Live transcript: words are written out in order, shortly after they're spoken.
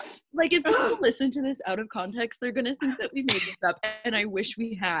Like, if people listen to this out of context, they're gonna think that we made this up, and I wish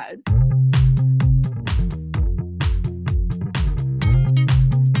we had.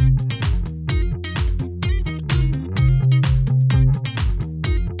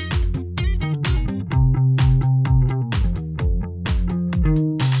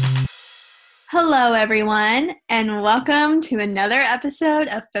 Hello, everyone, and welcome to another episode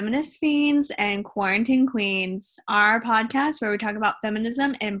of Feminist Fiends and Quarantine Queens, our podcast where we talk about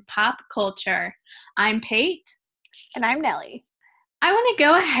feminism and pop culture. I'm Pate. And I'm Nellie. I want to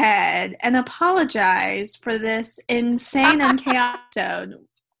go ahead and apologize for this insane and chaotic episode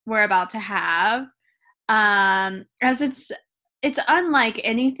we're about to have, as it's unlike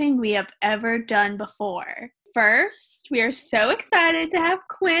anything we have ever done before. First, we are so excited to have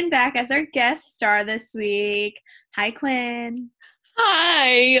Quinn back as our guest star this week. Hi, Quinn.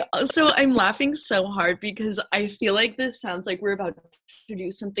 Hi! So I'm laughing so hard because I feel like this sounds like we're about to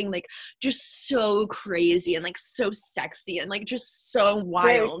do something like just so crazy and like so sexy and like just so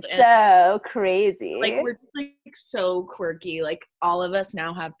wild. We're so crazy. Like we're like so quirky. Like all of us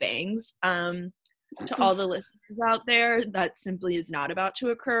now have bangs. To all the listeners out there, that simply is not about to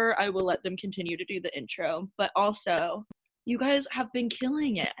occur. I will let them continue to do the intro. But also, you guys have been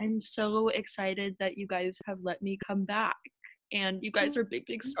killing it. I'm so excited that you guys have let me come back. And you guys are big,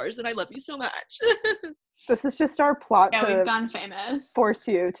 big stars, and I love you so much. This is just our plot we've gone famous. Force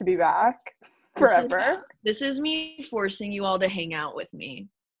you to be back forever. This is me forcing you all to hang out with me.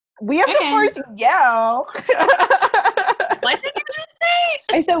 We have to force you. What did you just say?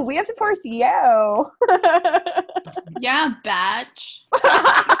 I said we have to force you. Yeah, batch.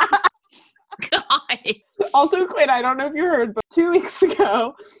 God. Also, Quinn, I don't know if you heard, but 2 weeks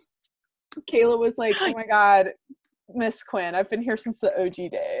ago, Kayla was like, oh my God, Miss Quinn, I've been here since the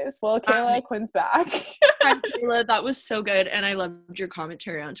OG days. Well, Kayla, Quinn's back. Hi, Kayla, that was so good, and I loved your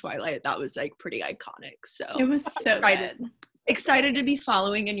commentary on Twilight. That was like pretty iconic. So it was so good. Excited to be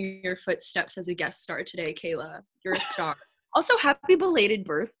following in your footsteps as a guest star today, Kayla. You're a star. Also, happy belated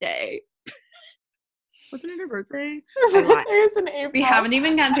birthday. Wasn't it her birthday? It's in April. We haven't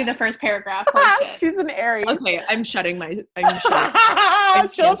even gotten through the first paragraph. She's an Aries. Okay, I'm shutting.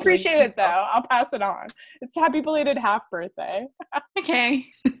 She'll appreciate it, though. I'll pass it on. It's happy belated half birthday. Okay.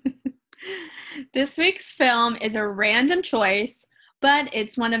 This week's film is a random choice, but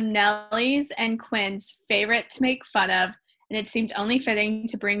it's one of Nellie's and Quinn's favorite to make fun of, and it seemed only fitting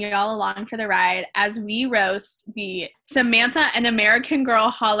to bring you all along for the ride as we roast the Samantha, an American Girl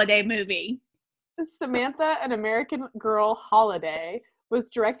holiday movie. Samantha, an American Girl Holiday was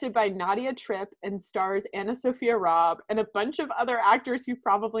directed by Nadia Tripp and stars Anna Sophia Robb and a bunch of other actors you've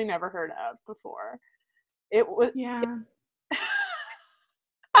probably never heard of before.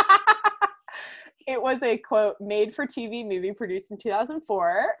 It was a, quote, made-for-TV movie produced in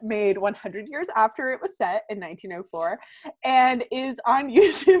 2004, made 100 years after it was set in 1904, and is on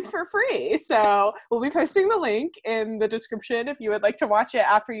YouTube for free. So we'll be posting the link in the description if you would like to watch it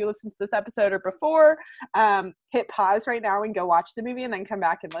after you listen to this episode or before. Hit pause right now and go watch the movie and then come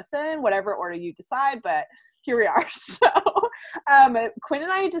back and listen, whatever order you decide, but here we are. So Quinn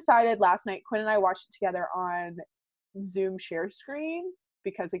and I decided last night, Quinn and I watched it together on Zoom share screen,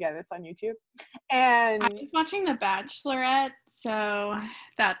 because again, it's on YouTube. And I was watching The Bachelorette, so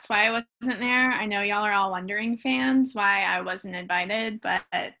that's why I wasn't there. I know y'all are all wondering, fans, why I wasn't invited, but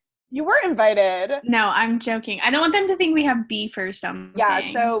you were invited. No, I'm joking. I don't want them to think we have beef or something. Yeah,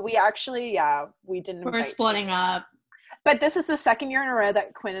 so we actually, we didn't. We're splitting up. But this is the second year in a row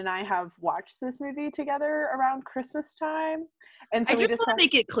that Quinn and I have watched this movie together around Christmas time. And so I just want to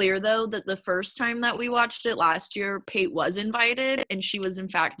make it clear, though, that the first time that we watched it last year, Pate was invited, and she was, in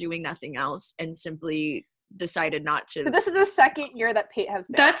fact, doing nothing else and simply decided not to. So this is the second year that Pate has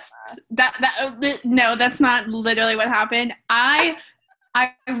been. No, that's not literally what happened. I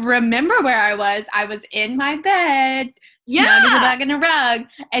remember where I was. I was in my bed, snug as a bug in a rug,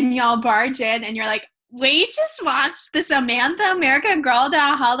 and y'all barge in, and you're like, we just watched the Samantha, American Girl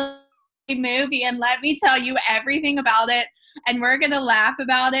Doll holiday movie, and let me tell you everything about it, and we're going to laugh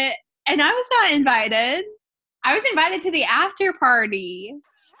about it. And I was not invited. I was invited to the after party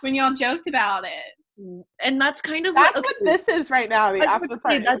when y'all joked about it. And that's kind of what this is right now, the after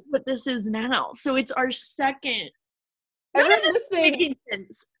party. That's what this is now. So it's our second. Everyone listening.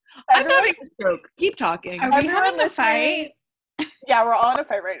 I'm having a stroke. Keep talking. Are we having a fight? Yeah, we're all in a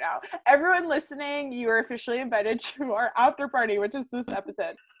fight right now. Everyone listening, you are officially invited to our after party, which is this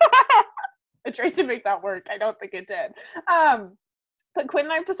episode. I tried to make that work. I don't think it did. But Quinn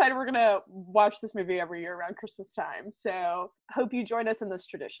and I have decided we're going to watch this movie every year around Christmas time. So hope you join us in this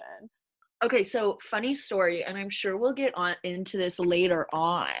tradition. Okay, so funny story, and I'm sure we'll get on into this later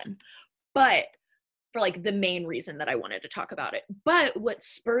on, but for like the main reason that I wanted to talk about it. But what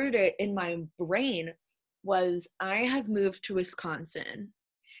spurred it in my brain was I have moved to Wisconsin.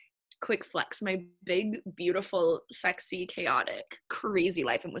 Quick flex, my big, beautiful, sexy, chaotic, crazy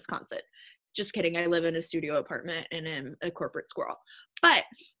life in Wisconsin. Just kidding, I live in a studio apartment and am a corporate squirrel. But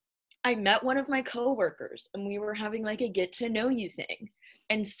I met one of my coworkers and we were having like a get to know you thing.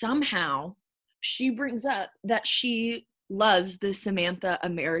 And somehow she brings up that she loves the Samantha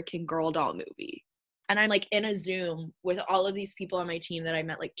American Girl doll movie. And I'm like in a Zoom with all of these people on my team that I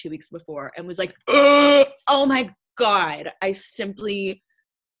met like 2 weeks before and was like, oh my God, I simply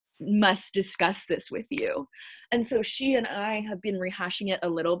must discuss this with you. And so she and I have been rehashing it a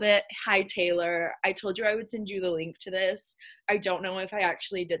little bit. Hi, Taylor. I told you I would send you the link to this. I don't know if I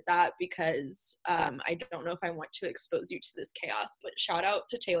actually did that because I don't know if I want to expose you to this chaos, but shout out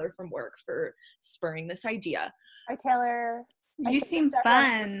to Taylor from work for spurring this idea. Hi, Taylor. You seem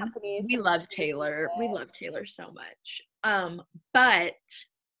fun. We love Taylor. We love Taylor so much. But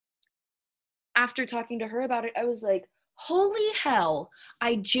after talking to her about it, I was like, holy hell,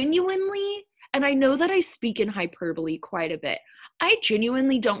 I genuinely, and I know that I speak in hyperbole quite a bit, I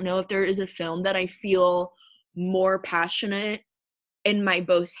genuinely don't know if there is a film that I feel more passionate in my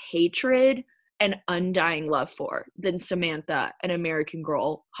both hatred and undying love for than Samantha, an American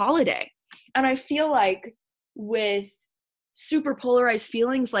Girl holiday. And I feel like with super polarized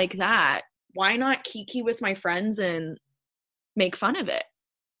feelings like that, why not kiki with my friends and make fun of it?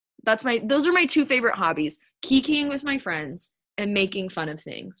 Those are my two favorite hobbies, kikiing with my friends and making fun of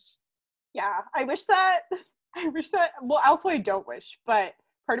things. Yeah, I wish that, well, also I don't wish, but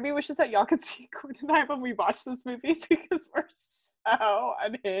part of me wishes that y'all could see Quinn and I when we watch this movie because we're so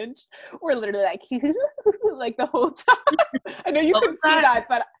unhinged. We're literally like, like the whole time. I know you couldn't see that,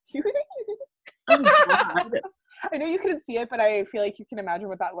 but Oh, God. I know you couldn't see it, but I feel like you can imagine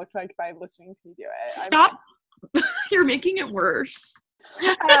what that looked like by listening to me do it. Stop. You're making it worse.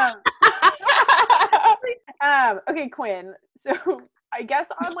 Okay, Quinn. So I guess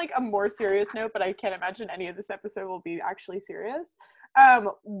on like a more serious note, but I can't imagine any of this episode will be actually serious.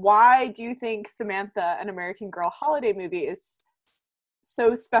 Why do you think Samantha, an American Girl holiday movie, is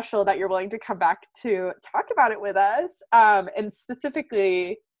so special that you're willing to come back to talk about it with us? And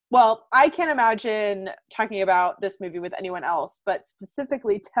specifically, well, I can't imagine talking about this movie with anyone else, but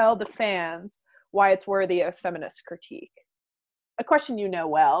specifically tell the fans why it's worthy of feminist critique. A question you know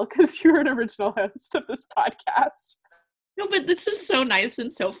well, because you're an original host of this podcast. No, but this is so nice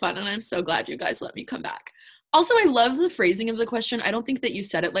and so fun, and I'm so glad you guys let me come back. Also, I love the phrasing of the question. I don't think that you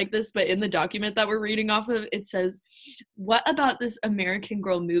said it like this, but in the document that we're reading off of, it says, what about this American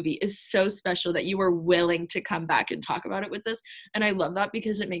Girl movie is so special that you were willing to come back and talk about it with us? And I love that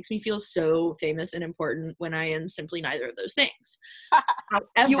because it makes me feel so famous and important when I am simply neither of those things.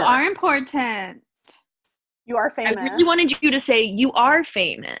 However, you are important. You are famous. I really wanted you to say you are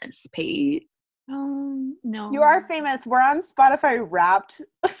famous, Paige. No. You are famous. We're on Spotify Wrapped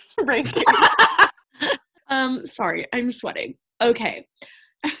ranking. Sorry, I'm sweating. Okay.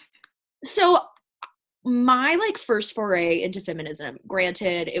 So my like first foray into feminism,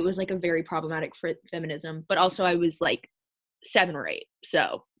 granted, it was like a very problematic feminism, but also I was like 7 or 8.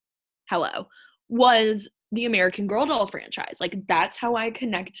 So hello, was the American Girl doll franchise. Like that's how I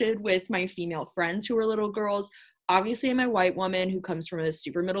connected with my female friends who were little girls. Obviously, I'm a white woman who comes from a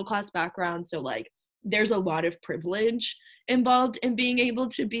super middle class background. So like there's a lot of privilege involved in being able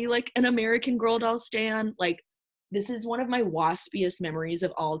to be like an American Girl doll stan. Like this is one of my waspiest memories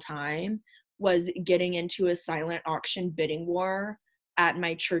of all time, was getting into a silent auction bidding war at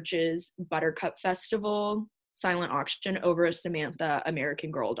my church's Buttercup Festival silent auction over a Samantha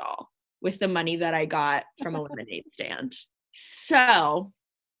American Girl doll with the money that I got from a lemonade stand. So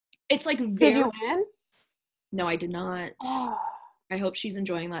it's like very... Did you win? No, I did not. I hope she's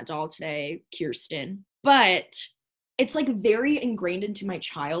enjoying that doll today, Kirsten. But it's like very ingrained into my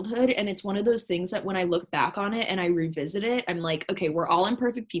childhood, and it's one of those things that when I look back on it and I revisit it, I'm like, okay, we're all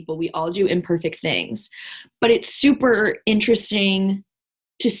imperfect people. We all do imperfect things. But it's super interesting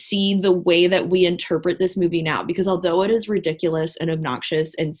to see the way that we interpret this movie now, because although it is ridiculous and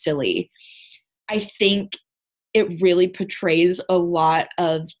obnoxious and silly, I think it really portrays a lot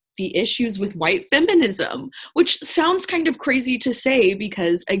of the issues with white feminism, which sounds kind of crazy to say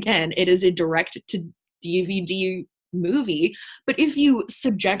because, again, it is a direct-to-DVD movie. But if you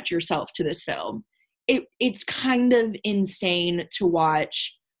subject yourself to this film, it's kind of insane to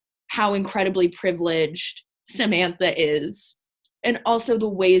watch how incredibly privileged Samantha is, and also the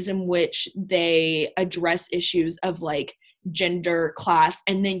ways in which they address issues of like gender, class,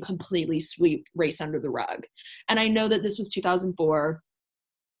 and then completely sweep race under the rug. And I know that this was 2004,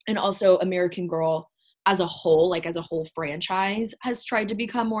 and also American Girl as a whole, like as a whole franchise, has tried to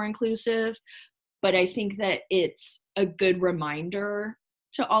become more inclusive. But I think that it's a good reminder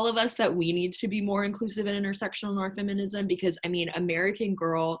to all of us that we need to be more inclusive and intersectional in our feminism, because I mean, American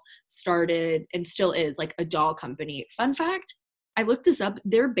Girl started and still is like a doll company. Fun fact, I looked this up.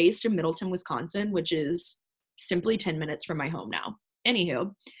 They're based in Middleton, Wisconsin, which is simply 10 minutes from my home now.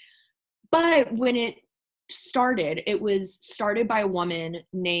 Anywho, but when it was started by a woman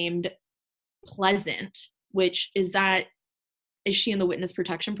named Pleasant, which is she in the witness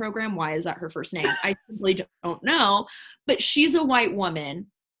protection program? Why is that her first name? I simply don't know. But she's a white woman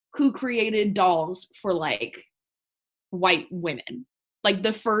who created dolls for like white women. Like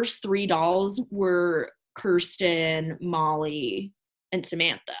the first 3 dolls were Kirsten, Molly, and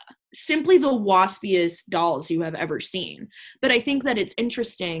Samantha. Simply the waspiest dolls you have ever seen. But I think that it's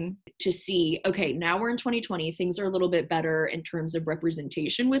interesting to see, okay, now we're in 2020, things are a little bit better in terms of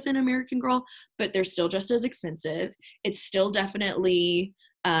representation within American Girl, but they're still just as expensive. It's still definitely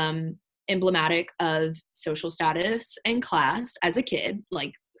emblematic of social status and class as a kid,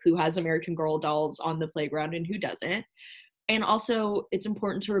 like who has American Girl dolls on the playground and who doesn't. And also, it's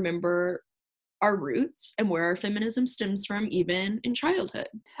important to remember our roots and where our feminism stems from, even in childhood.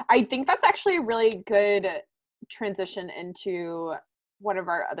 I think that's actually a really good transition into one of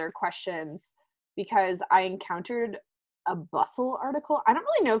our other questions, because I encountered a Bustle article. I don't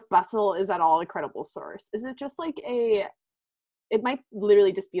really know if Bustle is at all a credible source. Is it just like it might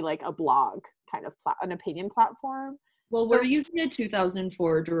literally just be like a blog kind of an opinion platform? Well, we're using a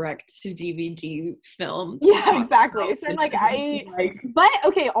 2004 direct-to-DVD film. Yeah, exactly. So but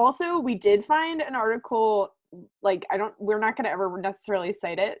okay, also we did find an article, like we're not going to ever necessarily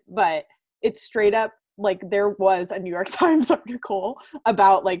cite it, but it's straight up, like there was a New York Times article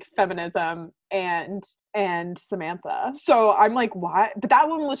about like feminism and Samantha. So I'm like, what? But that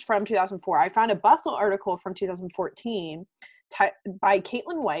one was from 2004. I found a Bustle article from 2014 by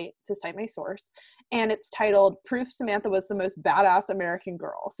Caitlin White, to cite my source, and it's titled "Proof Samantha Was the Most Badass American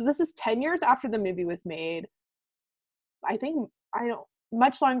Girl." So this is 10 years after the movie was made. I think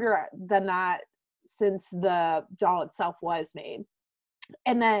much longer than that, since the doll itself was made.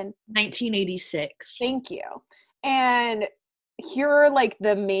 And then 1986. Thank you. And here are like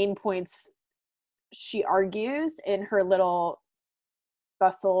the main points she argues in her little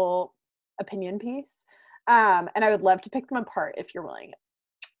Bustle opinion piece. And I would love to pick them apart if you're willing.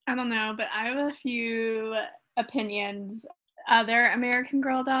 I don't know, but I have a few opinions. Other American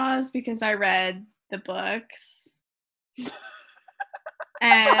Girl dolls, because I read the books. and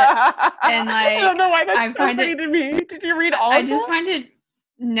like, I don't know why that's so funny to me. Did you read all of them?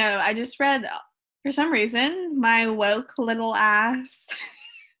 I just read, for some reason, my woke little ass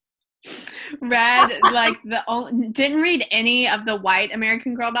read like didn't read any of the white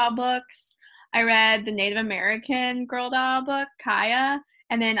American Girl doll books. I read the Native American Girl doll book, Kaya,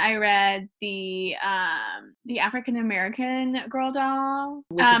 and then I read the African American Girl doll.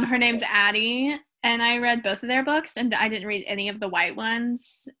 Her name's Addie, and I read both of their books, and I didn't read any of the white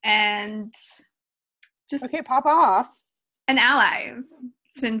ones. And just okay, pop off. An ally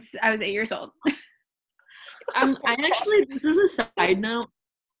since I was 8 years old. I actually, this is a side note.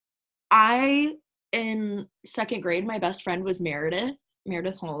 In second grade, my best friend was Meredith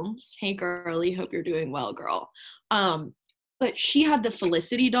Holmes. Hey, girly, hope you're doing well, girl. But she had the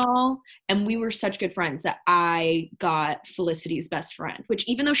Felicity doll, and we were such good friends that I got Felicity's best friend, which,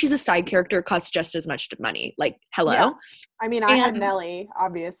 even though she's a side character, costs just as much money. Like, hello? Yeah. I mean, I had Nellie,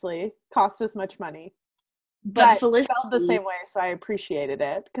 obviously. Cost as much money. But Felicity felt the same way, so I appreciated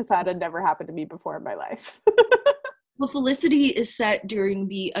it, because that had never happened to me before in my life. Well, Felicity is set during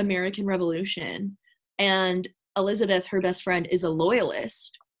the American Revolution, and Elizabeth, her best friend, is a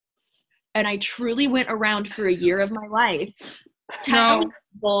loyalist. And I truly went around for a year of my life telling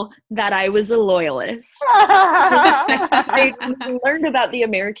people that I was a loyalist. I learned about the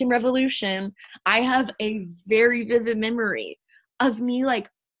American Revolution. I have a very vivid memory of me like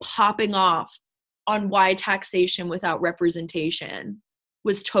popping off on why taxation without representation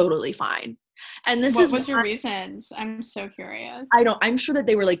was totally fine. And what was your reasons? I'm so curious. I'm sure that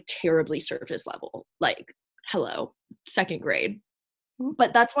they were like terribly surface level. Like, hello, second grade.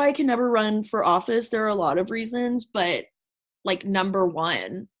 But that's why I can never run for office. There are a lot of reasons, but like number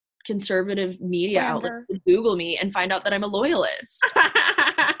one, conservative media outlets would Google me and find out that I'm a loyalist.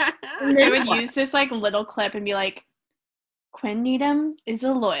 I would use this like little clip and be like, Quinn Needham is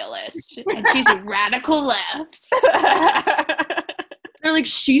a loyalist and she's a radical left. They're like,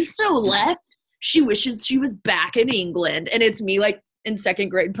 she's so left. she wishes she was back in England. And it's me like in second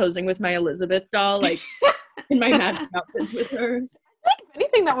grade posing with my Elizabeth doll, like in my matching outfits with her. I think if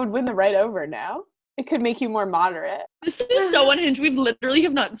anything that would win the right over now. It could make you more moderate. This is so unhinged. We've literally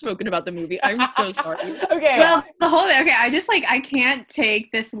have not spoken about the movie. I'm so sorry. Okay. Well, I can't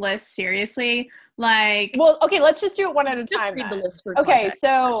take this list seriously. Like, well, okay, let's just do it one at a just time. read the list for okay, context.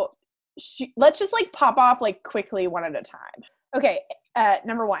 so let's just like pop off like quickly one at a time. Okay,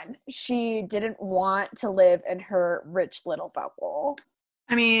 number 1, she didn't want to live in her rich little bubble.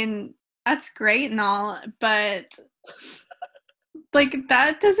 I mean, that's great and all, but like,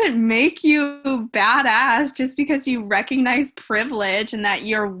 that doesn't make you badass just because you recognize privilege and that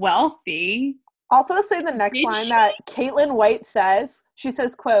you're wealthy. Also say the next line that Caitlin White says. She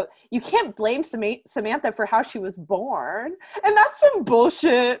says, quote, "You can't blame Samantha for how she was born." And that's some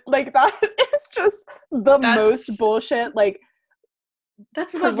bullshit. Like, that is just that's most bullshit. Like,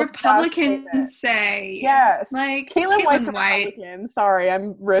 that's what Republicans say. Yes. Like, Caitlin White's a Republican. Sorry,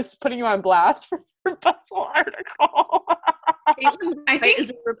 I'm putting you on blast for her Bustle article. Caitlin White is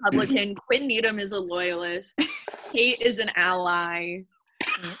a Republican. Quinn Needham is a loyalist. Kate is an ally.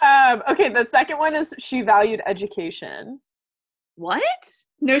 Okay, the second one is she valued education. What?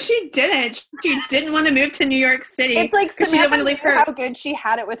 No, she didn't. She didn't want to move to New York City. It's like Samantha she didn't want to leave how good she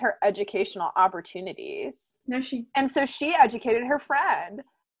had it with her educational opportunities. And so she educated her friend.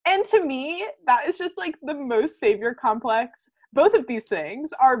 And to me, that is just like the most savior complex. Both of these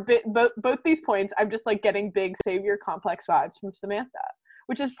things are both these points. I'm just like getting big savior complex vibes from Samantha,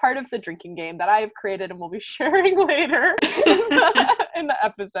 which is part of the drinking game that I have created and will be sharing later in the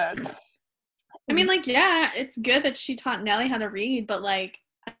episode. I mean, like, yeah, it's good that she taught Nellie how to read, but like,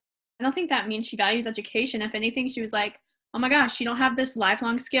 I don't think that means she values education. If anything, she was like, oh my gosh, you don't have this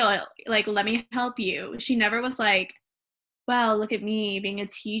lifelong skill. Like, let me help you. She never was like, well, look at me being a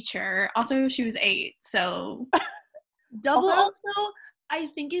teacher. Also, she was 8, so. Also, I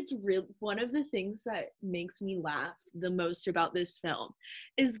think it's real. One of the things that makes me laugh the most about this film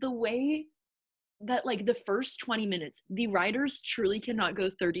is the way that, like, the first 20 minutes, the writers truly cannot go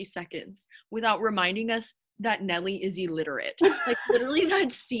 30 seconds without reminding us that Nellie is illiterate. Like, literally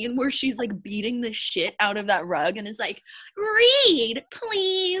that scene where she's, like, beating the shit out of that rug and is like, read,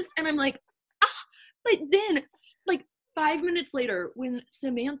 please. And I'm like, ah. But then, like, 5 minutes later, when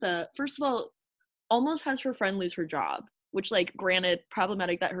Samantha, first of all, almost has her friend lose her job, which, like, granted,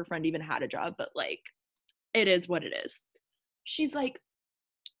 problematic that her friend even had a job, but, like, it is what it is. She's like,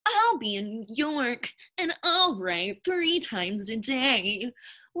 I'll be in New York and I'll write 3 times a day.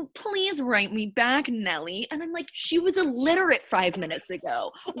 Well, please write me back, Nellie. And I'm like, she was illiterate 5 minutes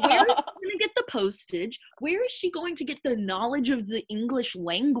ago. Where is she going to get the postage? Where is she going to get the knowledge of the English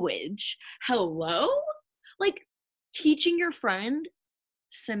language? Hello? Like, teaching your friend,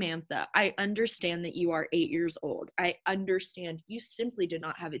 Samantha, I understand that you are 8 years old. I understand you simply did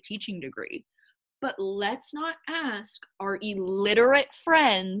not have a teaching degree. But let's not ask our illiterate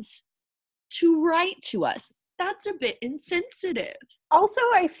friends to write to us. That's a bit insensitive. Also,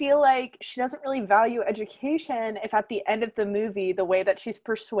 I feel like she doesn't really value education if at the end of the movie, the way that she's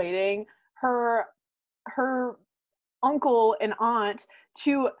persuading her uncle and aunt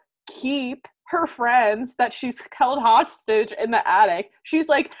to keep her friends that she's held hostage in the attic, she's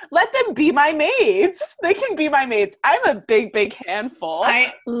like, let them be my maids. They can be my maids. I'm a big, big handful.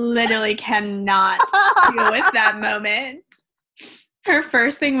 I literally cannot deal with that moment. Her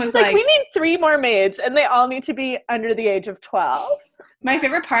first thing was like, we need 3 more maids, and they all need to be under the age of 12. My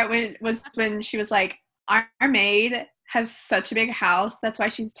favorite part was when she was like, our maid has such a big house. That's why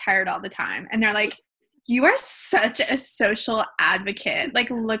she's tired all the time. And they're like, you are such a social advocate. Like,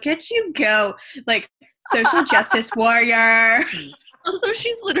 look at you go. Like, social justice warrior. Also,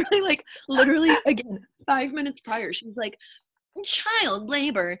 she's literally, again, 5 minutes prior, she's like, child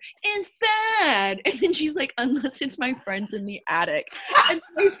labor is bad. And then she's like, unless it's my friends in the attic. And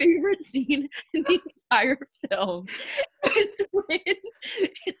my favorite scene in the entire film is when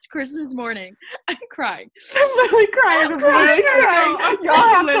it's Christmas morning. I'm crying. I'm literally crying. Y'all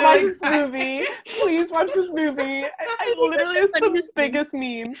have to watch this movie. Please watch this movie. I literally is the biggest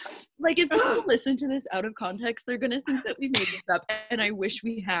meme. Like, if people listen to this out of context, they're gonna think that we made this up, and I wish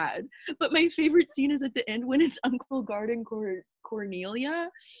we had. But my favorite scene is at the end when it's Uncle Guard and Cornelia,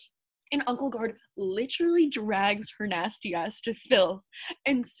 and Uncle Guard literally drags her nasty ass to filth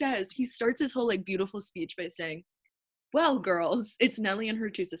and says, he starts his whole, like, beautiful speech by saying, well, girls, it's Nellie and her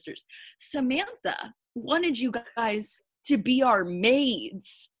 2 sisters. Samantha wanted you guys to be our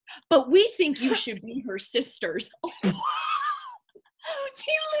maids, but we think you should be her sisters.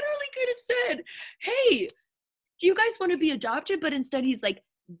 He literally could have said, hey, do you guys want to be adopted? But instead he's like,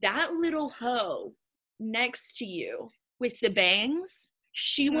 that little hoe next to you with the bangs,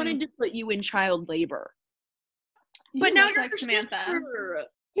 she wanted to put you in child labor. But now you're like Samantha.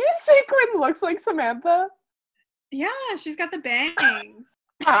 You say Quinn looks like Samantha? Yeah, she's got the bangs.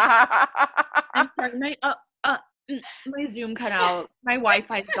 I'm sorry, my Zoom cut out. My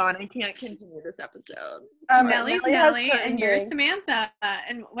Wi-Fi's gone. I can't continue this episode. Nellie's Nellie, and you're Samantha.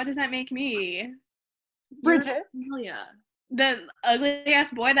 And what does that make me? Bridget. Amelia. The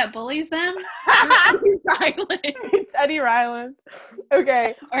ugly-ass boy that bullies them? It's Eddie Ryland.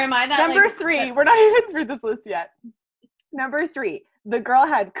 Okay. Or am I that, Number 3. We're not even through this list yet. Number 3. The girl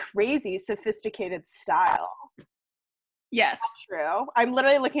had crazy, sophisticated style. Yes. That's true. I'm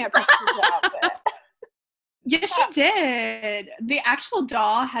literally looking at pictures of the outfit. Yes, she did. The actual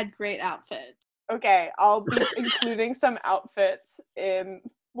doll had great outfits. Okay, I'll be including some outfits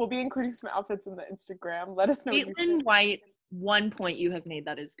we'll be including some outfits in the Instagram. Let us know. Caitlin White, 1 point you have made.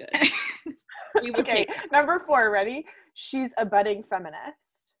 That is good. Okay, number 4, ready? She's a budding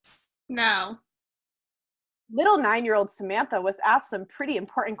feminist. No. Little 9-year-old Samantha was asked some pretty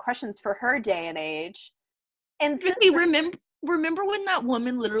important questions for her day and age. And remember when that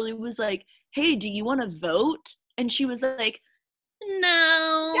woman literally was like, hey, do you want to vote? And she was like,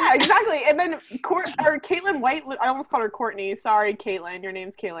 no. Yeah, exactly. And then Caitlin White, I almost called her Courtney. Sorry, Caitlin. Your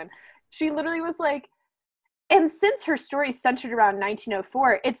name's Caitlin. She literally was like, and since her story is centered around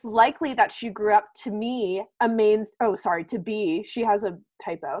 1904, it's likely that she grew up to be, she has a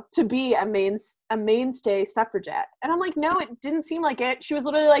typo, to be a mainstay suffragette. And I'm like, no, it didn't seem like it. She was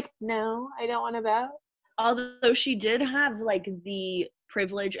literally like, no, I don't want to vote. Although she did have, like, the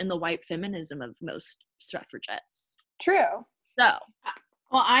privilege and the white feminism of most suffragettes. True. So.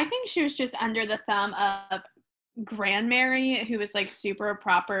 Well, I think she was just under the thumb of Grandmary, who was, like, super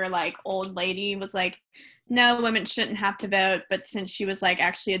proper, like, old lady, was like, no, women shouldn't have to vote. But since she was, like,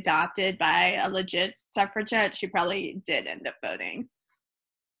 actually adopted by a legit suffragette, she probably did end up voting.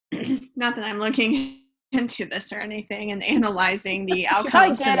 Not that I'm looking into this or anything and analyzing the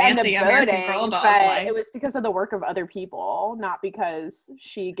outcome of Samantha, the American Girl doll's life. It was because of the work of other people, not because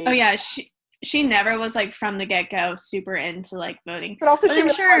she gave. Oh yeah, she never was, like, from the get-go super into, like, voting. But also she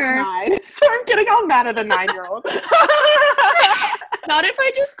was 9, so I'm getting all mad at a 9-year-old. Not if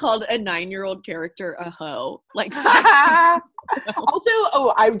I just called a 9-year-old character a hoe. Like. Also,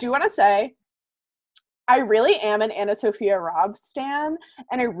 I do want to say, I really am an Anna Sophia Robb stan,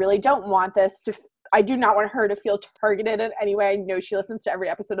 and I really don't want this to. I do not want her to feel targeted in any way. I know she listens to every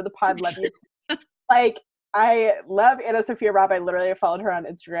episode of the pod. Love you. Like, I love Anna Sophia Robb. I literally have followed her on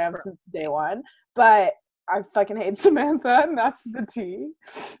Instagram since day one. But I fucking hate Samantha, and that's the tea.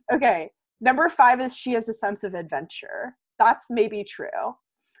 Okay. Number 5 is she has a sense of adventure. That's maybe true.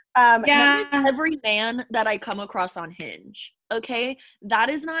 Yeah. Every man that I come across on Hinge, okay? That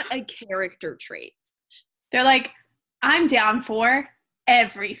is not a character trait. They're like, I'm down for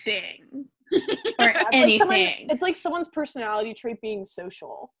everything. Or anything. It's like someone's personality trait being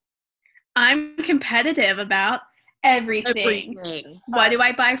social. I'm competitive about everything. What do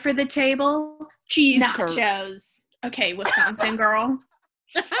I buy for the table? Cheese nachos. Okay, Wisconsin girl.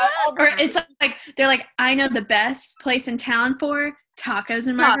 Or it's like, they're like, I know the best place in town for tacos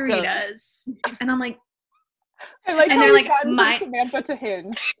and margaritas. And I'm like, I like, and they're like, my Samantha to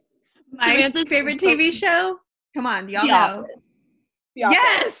Hinge. My favorite TV show? Come on, y'all know.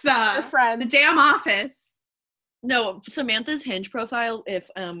 Yes! Friends. The damn Office. No, Samantha's Hinge profile, if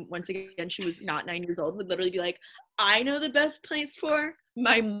once again she was not 9 years old, would literally be like, I know the best place for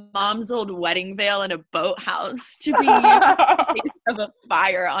my mom's old wedding veil in a boathouse to be in case of a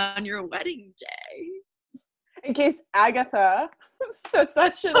fire on your wedding day. In case Agatha sets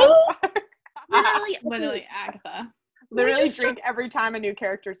that shit on fire. Literally Agatha. Literally drink every time a new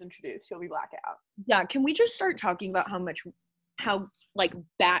character is introduced. She'll be blackout. Yeah, can we just start talking about how like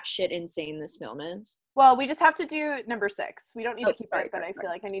batshit insane this film is? Well, we just have to do number 6. We don't need to keep it, but I feel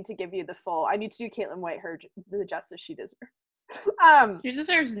like I need to give you the full. I need to do Caitlin White the justice she deserves. She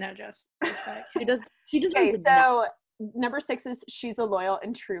deserves no justice. She deserves. Okay, so number 6 is she's a loyal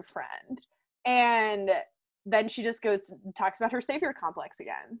and true friend, and then she just talks about her savior complex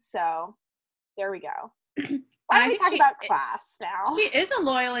again. So there we go. Why don't we talk about class now? She is a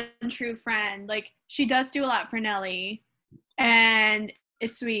loyal and true friend. Like, she does do a lot for Nellie and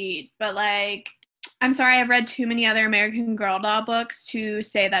is sweet, but, like, I'm sorry, I've read too many other American Girl doll books to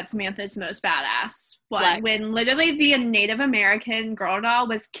say that Samantha is the most badass one. When literally the Native American girl doll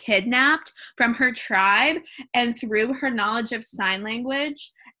was kidnapped from her tribe, and through her knowledge of sign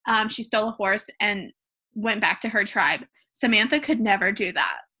language, she stole a horse and went back to her tribe. Samantha could never do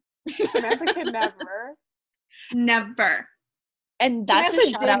that. Samantha could never. Never. And that's Samantha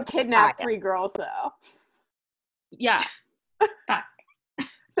a shout did out kidnap to 3 girls, though. Yeah.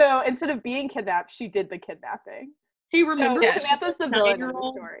 So instead of being kidnapped, she did the kidnapping. Hey, remember So Samantha's the villain in the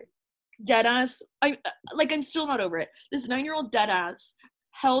 9-year-old story. deadass? I'm still not over it. This 9-year-old deadass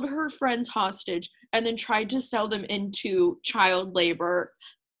held her friends hostage and then tried to sell them into child labor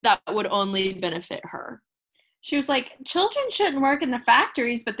that would only benefit her. She was like, children shouldn't work in the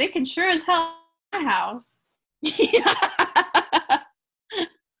factories, but they can sure as hell in my house. Yeah.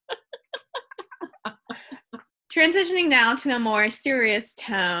 Transitioning now to a more serious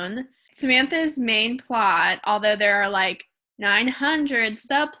tone, Samantha's main plot, although there are like 900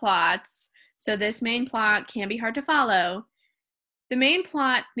 subplots, so this main plot can be hard to follow. The main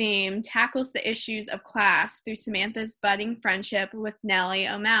plot theme tackles the issues of class through Samantha's budding friendship with Nellie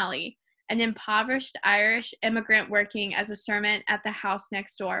O'Malley, an impoverished Irish immigrant working as a servant at the house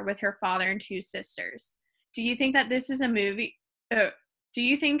next door with her father and 2 sisters. Do you think that this is a movie? Do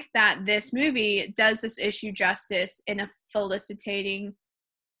you think that this movie does this issue justice in felicitating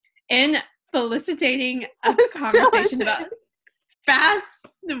a conversation about fast?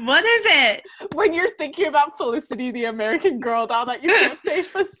 What is it? When you're thinking about Felicity, the American Girl doll, that you can't say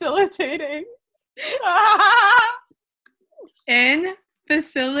facilitating. In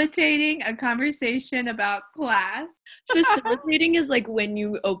facilitating a conversation about class. Facilitating is like when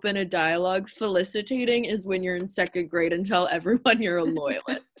you open a dialogue. Felicitating is when you're in 2nd grade and tell everyone you're a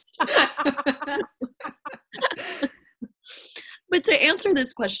loyalist. But to answer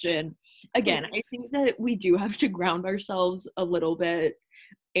this question, again, I think that we do have to ground ourselves a little bit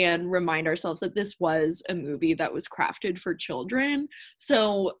and remind ourselves that this was a movie that was crafted for children.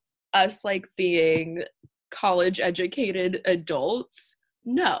 So us like being college educated adults,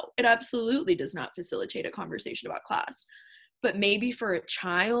 no, it absolutely does not facilitate a conversation about class. But maybe for a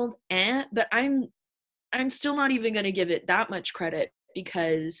child, but I'm still not even going to give it that much credit,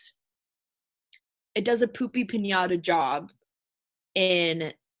 because it does a poopy pinata job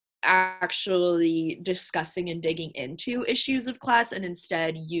in actually discussing and digging into issues of class, and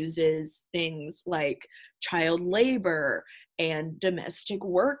instead uses things like child labor and domestic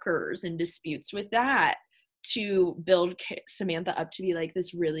workers and disputes with that to build Samantha up to be like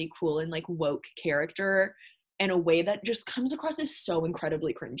this really cool and like woke character in a way that just comes across as so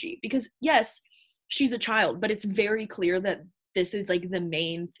incredibly cringy. Because yes, she's a child, but it's very clear that this is like the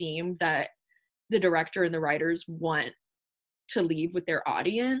main theme that the director and the writers want to leave with their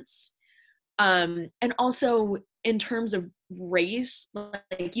audience. And also in terms of race,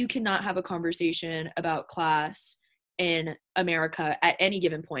 like you cannot have a conversation about class in America at any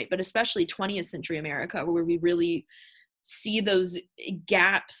given point, but especially 20th century America, where we really see those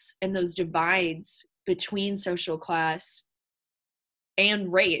gaps and those divides between social class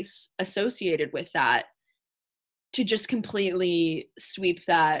and race associated with that, to just completely sweep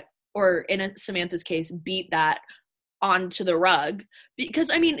that, or in Samantha's case, beat that onto the rug. Because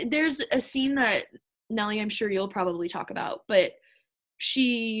I mean, there's a scene that Nellie, I'm sure you'll probably talk about, but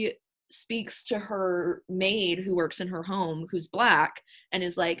she speaks to her maid who works in her home, who's Black, and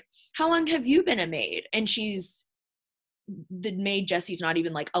is like, how long have you been a maid? And the maid Jessie's not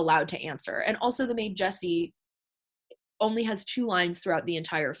even like allowed to answer. And also the maid Jessie only has 2 lines throughout the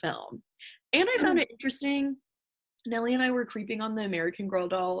entire film. And I found it interesting, Nellie and I were creeping on the American Girl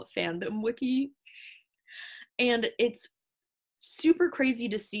doll fandom wiki, and it's super crazy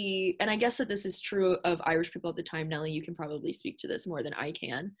to see, and I guess that this is true of Irish people at the time. Nellie, you can probably speak to this more than I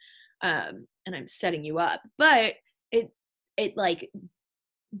can, and I'm setting you up, but it like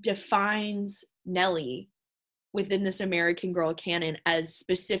defines Nellie within this American Girl canon as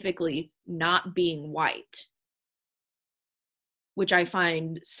specifically not being white, which I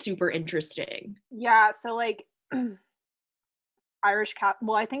find super interesting. Yeah, so like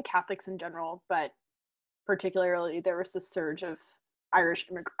I think Catholics in general, but particularly there was a surge of Irish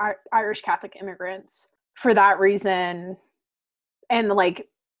Catholic immigrants for that reason. And like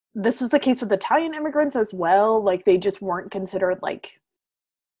this was the case with Italian immigrants as well. Like they just weren't considered like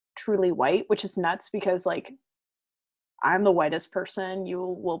truly white, which is nuts, because like I'm the whitest person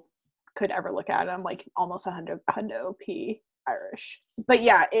you could ever look at. I'm like almost 100 P Irish. But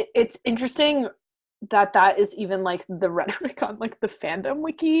yeah, it's interesting that is even like the rhetoric on like the fandom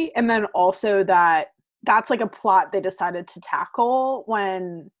wiki, and then also that's like a plot they decided to tackle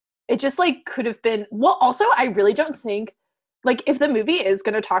when it just like could have been. Well, also I really don't think, like, if the movie is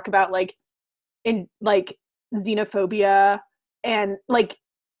going to talk about like in like xenophobia and like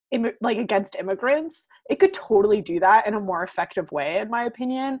against immigrants, it could totally do that in a more effective way, in my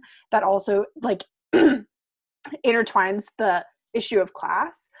opinion, that also like intertwines the issue of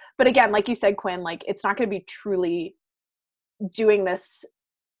class. But again, like you said, Quinn, like it's not going to be truly doing this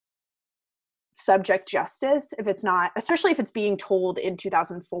subject justice if it's not, especially if it's being told in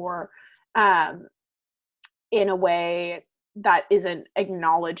 2004 in a way that isn't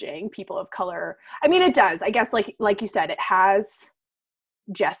acknowledging people of color. I mean, it does, I guess, like you said, it has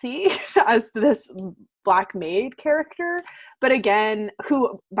Jessie as this Black maid character, but again,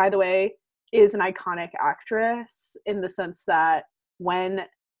 who, by the way, is an iconic actress in the sense that when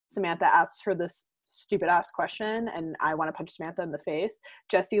Samantha asks her this stupid ass question and I want to punch Samantha in the face,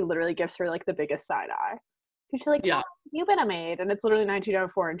 Jessie literally gives her like the biggest side eye. She's like, yeah, you've been a maid, and it's literally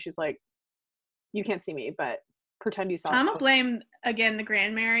 1904, and she's like, you can't see me, but pretend you saw. I'm gonna blame again the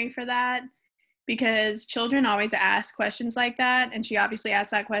Grandmary for that, because children always ask questions like that, and she obviously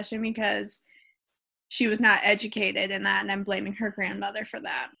asked that question because she was not educated in that, and I'm blaming her grandmother for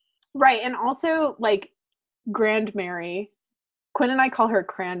that. Right, and also like Grandmary, Quinn and I call her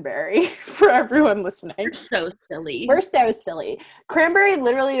Cranberry for everyone listening. We're so silly. Cranberry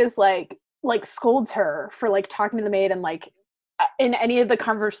literally is like scolds her for like talking to the maid, and like in any of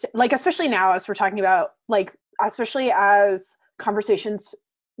the like especially now as we're talking about like especially as conversations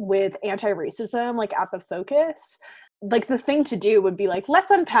with anti-racism like at the focus, like the thing to do would be like, let's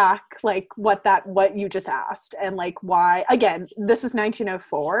unpack like what you just asked and like why. Again, this is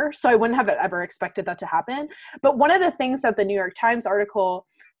 1904, so I wouldn't have ever expected that to happen. But one of the things that the New York Times article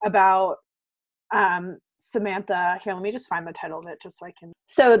about Samantha, here, let me just find the title of it just so I can.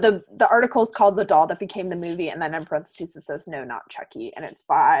 So the article is called "The Doll That Became the Movie," and then in parentheses it says "No, not Chucky," and it's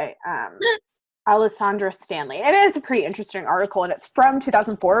by Alessandra Stanley. And it is a pretty interesting article, and it's from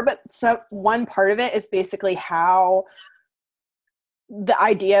 2004, but so one part of it is basically how the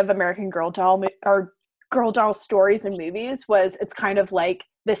idea of American Girl doll or girl doll stories in movies was, it's kind of like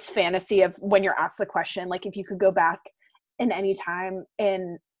this fantasy of when you're asked the question, like if you could go back in any time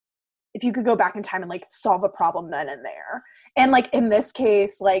and if you could go back in time and like solve a problem then and there. And like in this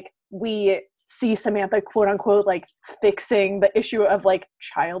case, like we see Samantha quote unquote like fixing the issue of like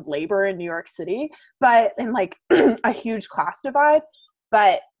child labor in New York City, but in like a huge class divide.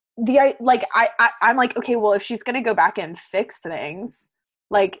 But I'm like, okay, well, if she's gonna go back and fix things,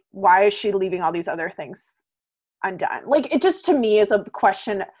 like why is she leaving all these other things undone? Like it just to me is a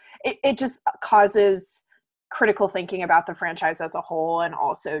question. It just causes critical thinking about the franchise as a whole, and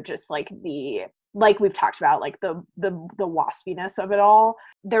also just like we've talked about, like the waspiness of it all.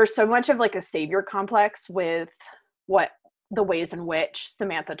 There's so much of like a savior complex with what the ways in which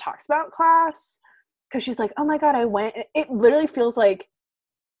Samantha talks about class, because she's like, oh my god, I went. It literally feels like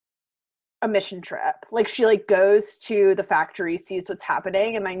a mission trip. Like she like goes to the factory, sees what's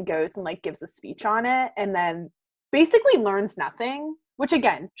happening, and then goes and like gives a speech on it, and then basically learns nothing. Which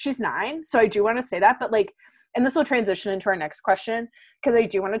again, she's 9, so I do want to say that, but like, and this will transition into our next question, because I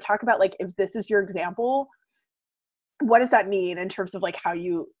do want to talk about like, if this is your example, what does that mean in terms of like how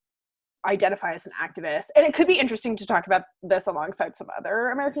you identify as an activist? And it could be interesting to talk about this alongside some other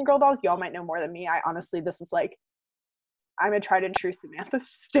American Girl dolls. Y'all might know more than me. I honestly, this is like, I'm a tried and true Samantha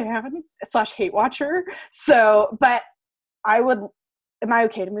stan / hate watcher. So, but am I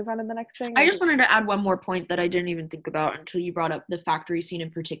okay to move on to the next thing? I just wanted to add one more point that I didn't even think about until you brought up the factory scene in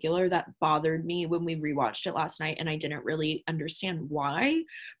particular. That bothered me when we rewatched it last night, and I didn't really understand why.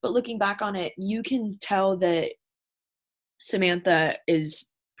 But looking back on it, you can tell that Samantha is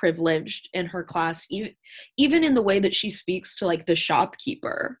privileged in her class, even in the way that she speaks to like the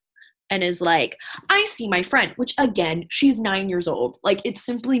shopkeeper and is like, I see my friend, which again, she's 9 years old. Like, it's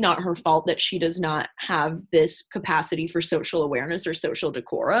simply not her fault that she does not have this capacity for social awareness or social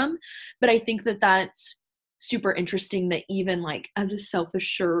decorum. But I think that that's super interesting that even like as a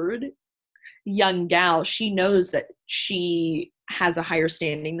self-assured young gal, she knows that she has a higher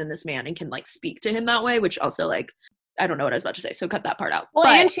standing than this man and can like speak to him that way, which also like, I don't know what I was about to say, so cut that part out. Well,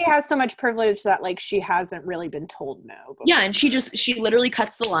 and she has so much privilege that like she hasn't really been told no before. Yeah, and she literally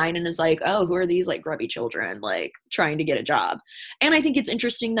cuts the line and is like, oh, who are these like grubby children like trying to get a job? And I think it's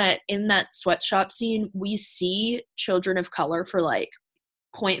interesting that in that sweatshop scene we see children of color for like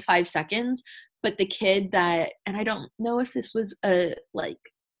 0.5 seconds, but the kid that, and I don't know if this was a like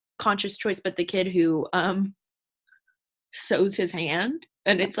conscious choice, but the kid who sews his hand,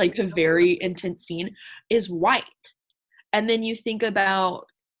 and it's like a very intense scene, is white. And then you think about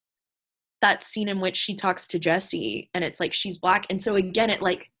that scene in which she talks to Jessie and it's like she's Black. And so again, it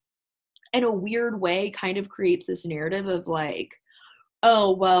like in a weird way kind of creates this narrative of like,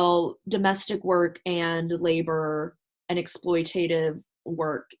 oh, well, domestic work and labor and exploitative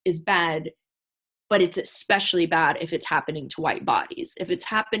work is bad, but it's especially bad if it's happening to white bodies. If it's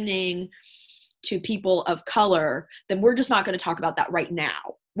happening to people of color, then we're just not going to talk about that right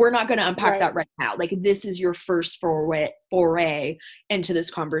now. we're not going to unpack that right now. Like, this is your first foray into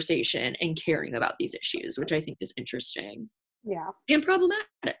this conversation and caring about these issues, which I think is interesting. Yeah. And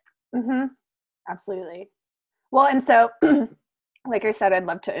problematic. Mm-hmm. Absolutely. Well, and so, like I said, I'd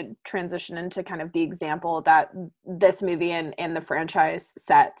love to transition into kind of the example that this movie and the franchise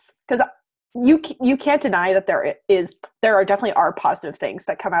sets. Because you can't deny that there definitely are positive things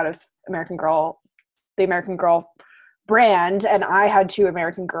that come out of the American Girl brand, and I had 2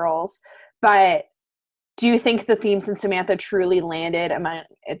 American Girls. But do you think the themes in Samantha truly landed among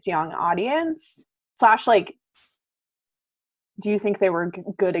its young audience? / like, do you think they were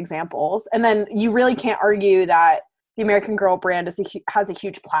good examples? And then you really can't argue that the American Girl brand has a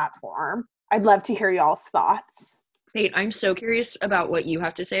huge platform. I'd love to hear y'all's thoughts. Nate, I'm so curious about what you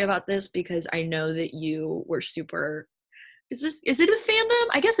have to say about this, because I know that you were super. Is it a fandom?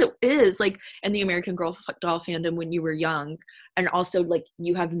 I guess it is, like, in the American Girl doll fandom when you were young, and also, like,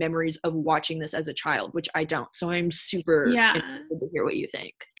 you have memories of watching this as a child, which I don't. So I'm super interested to hear what you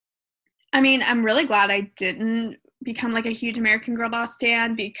think. I mean, I'm really glad I didn't become like a huge American Girl doll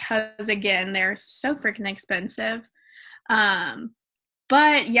stan, because again, they're so freaking expensive.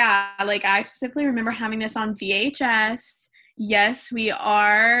 But yeah, like, I specifically remember having this on VHS. Yes, we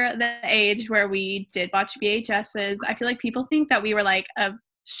are the age where we did watch VHSs. I feel like people think that we were like a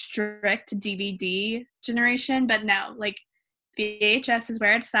strict DVD generation, but no, like, VHS is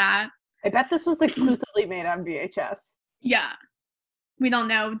where it's at. I bet this was exclusively made on VHS. Yeah. We don't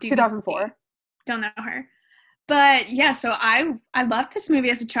know DVD. 2004. Don't know her. But yeah, so I loved this movie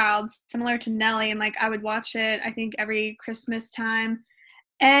as a child, similar to Nellie, and like, I would watch it, I think, every Christmas time.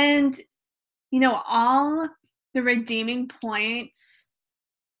 And, you know, all the redeeming points,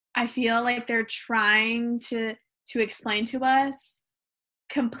 I feel like they're trying to explain to us,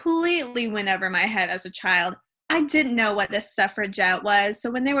 completely went over my head as a child. I didn't know what a suffragette was. So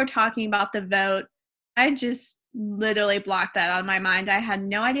when they were talking about the vote, I just literally blocked that out of my mind. I had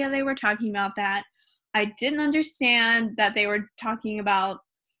no idea they were talking about that. I didn't understand that they were talking about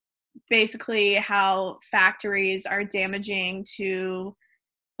basically how factories are damaging to,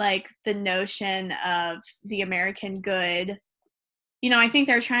 like, the notion of the American good. You know, I think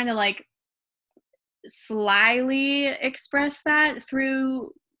they're trying to, like, slyly express that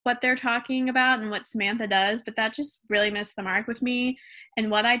through what they're talking about and what Samantha does, but that just really missed the mark with me.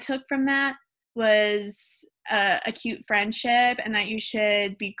 And what I took from that was a cute friendship, and that you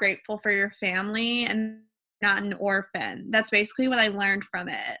should be grateful for your family and not an orphan. That's basically what I learned from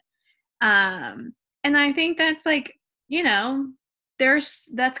it. And I think that's, like, you know,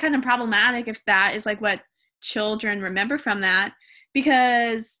 that's kind of problematic if that is like what children remember from that,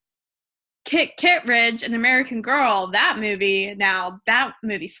 because Kit Kittredge, An American Girl, that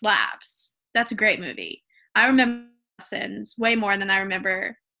movie slaps. That's a great movie. I remember lessons way more than I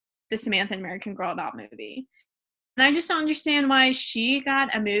remember the Samantha American Girl doll movie. And I just don't understand why she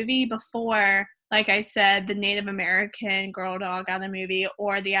got a movie before, like I said, the Native American girl doll got a movie,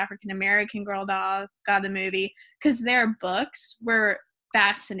 or the African American girl doll got a movie, because their books were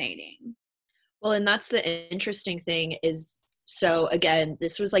fascinating. Well, and that's the interesting thing is, so again,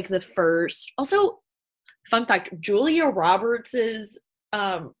 this was like the first, also, fun fact, Julia Roberts's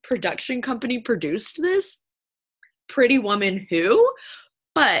production company produced this, Pretty Woman Who,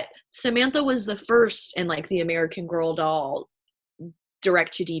 but Samantha was the first in, like, the American Girl doll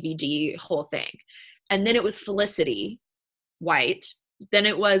direct to DVD whole thing. And then it was Felicity, white. Then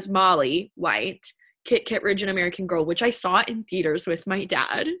it was Molly, white. Kit Kittredge, An American Girl, which I saw in theaters with my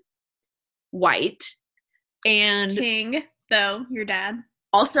dad, white. And King, though, your dad.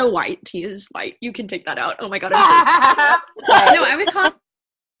 Also white. He is white. You can take that out. Oh my God, I'm so No, I was calling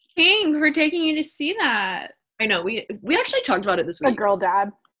King for taking you to see that. I know. We actually talked about it this week. A girl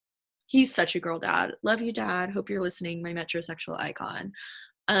dad. He's such a girl dad. Love you, Dad. Hope you're listening, my metrosexual icon.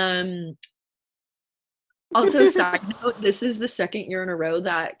 Also, side note, this is the second year in a row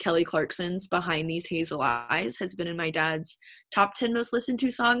that Kelly Clarkson's Behind These Hazel Eyes has been in my dad's top 10 most listened to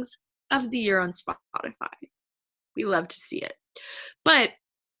songs of the year on Spotify. We love to see it. But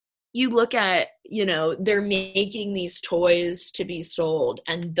you look at, you know, they're making these toys to be sold,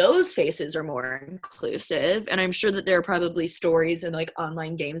 and those faces are more inclusive. And I'm sure that there are probably stories and, like,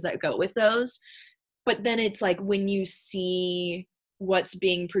 online games that go with those. But then it's like, when you see what's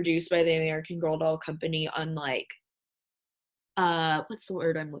being produced by the American Girl doll company on, like, what's the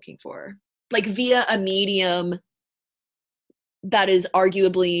word I'm looking for? Like, via a medium that is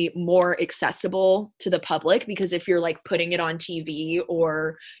arguably more accessible to the public, because if you're, like, putting it on TV,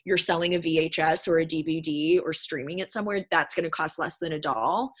 or you're selling a VHS or a DVD or streaming it somewhere, that's going to cost less than a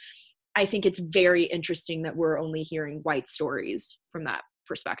doll. I think it's very interesting that we're only hearing white stories from that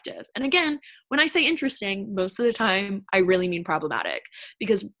perspective. And again, when I say interesting, most of the time I really mean problematic,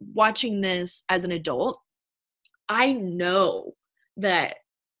 because watching this as an adult, I know that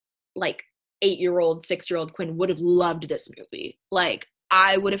like 8-year-old, 6-year-old Quinn would have loved this movie. Like,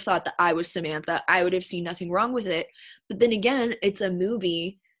 I would have thought that I was Samantha. I would have seen nothing wrong with it. But then again, it's a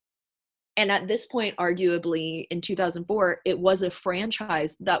movie. And at this point, arguably in 2004, it was a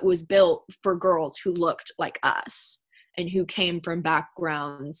franchise that was built for girls who looked like us and who came from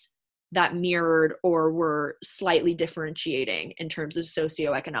backgrounds that mirrored or were slightly differentiating in terms of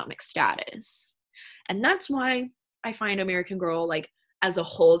socioeconomic status. And that's why I find American Girl, like, as a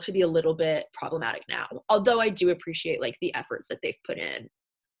whole, to be a little bit problematic now. Although I do appreciate, like, the efforts that they've put in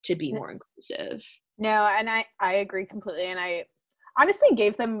to be more inclusive. No, and I agree completely. And I honestly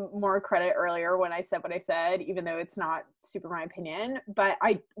gave them more credit earlier when I said what I said, even though it's not super my opinion. But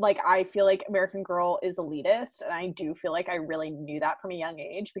I feel like American Girl is elitist. And I do feel like I really knew that from a young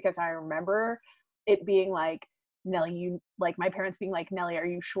age, because I remember it being like, Nellie, my parents being like, Nellie, are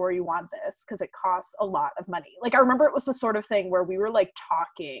you sure you want this? Because it costs a lot of money. Like, I remember it was the sort of thing where we were like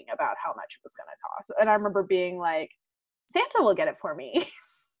talking about how much it was going to cost. And I remember being like, Santa will get it for me.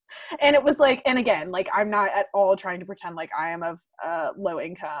 And it was like, and again, like, I'm not at all trying to pretend like I am of low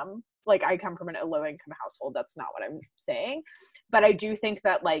income. Like, I come from a low income household. That's not what I'm saying. But I do think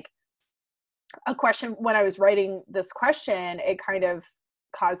that, like, a question, when I was writing this question, it kind of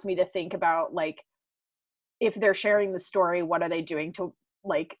caused me to think about, like, if they're sharing the story, what are they doing to,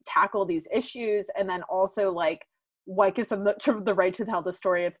 like, tackle these issues? And then also, like, what gives them the right to tell the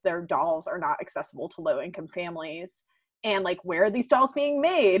story if their dolls are not accessible to low income families? And, like, where are these dolls being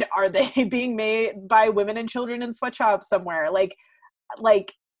made? Are they being made by women and children in sweatshops somewhere? Like,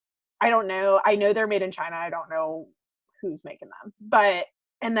 I don't know. I know they're made in China. I don't know who's making them. But,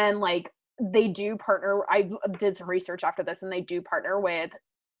 and then, like, they do partner. I did some research after this, and they do partner with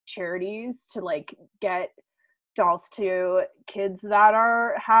charities to, like, get dolls to kids that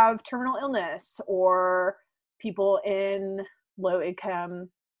have terminal illness, or people in low income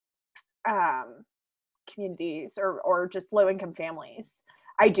communities, or just low income families.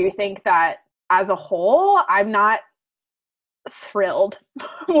 I do think that as a whole, I'm not thrilled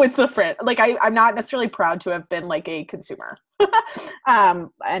with the print. Like, I'm not necessarily proud to have been, like, a consumer. And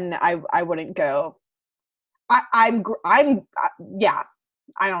I wouldn't go. Yeah,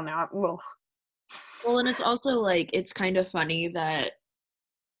 I don't know. Ugh. Well, and it's also, like, it's kind of funny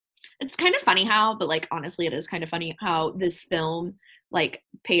how, but, like, honestly, it is kind of funny how this film, like,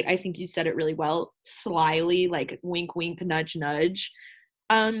 paid, I think you said it really well, slyly, like, wink, wink, nudge, nudge,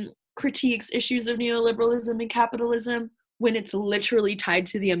 critiques issues of neoliberalism and capitalism, when it's literally tied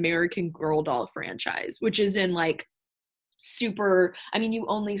to the American Girl doll franchise, which is in, like, super, I mean, you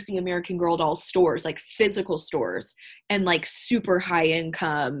only see American Girl doll stores, like, physical stores, and, like, super high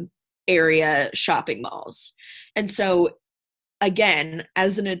income area shopping malls. And so, again,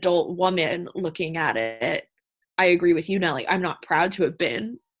 as an adult woman looking at it, I agree with you, Nellie. I'm not proud to have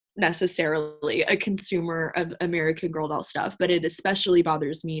been necessarily a consumer of American Girl doll stuff, but it especially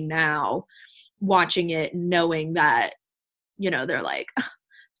bothers me now watching it, knowing that, you know, they're like,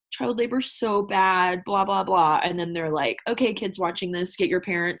 child labor's so bad, blah, blah, blah. And then they're like, okay, kids watching this, get your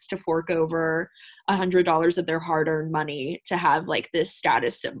parents to fork over $100 of their hard-earned money to have, like, this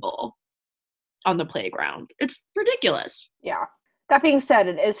status symbol on the playground. It's ridiculous. Yeah. That being said,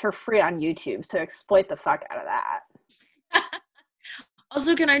 it is for free on YouTube, so exploit the fuck out of that.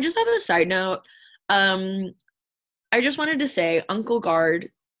 Also, can I just have a side note? I just wanted to say, Uncle Guard,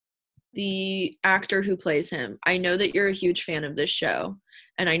 the actor who plays him, I know that you're a huge fan of this show,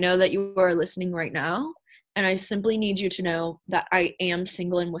 and I know that you are listening right now, and I simply need you to know that I am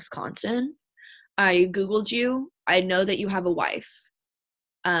single in Wisconsin. I Googled you. I know that you have a wife.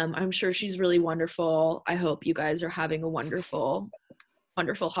 I'm sure she's really wonderful. I hope you guys are having a wonderful,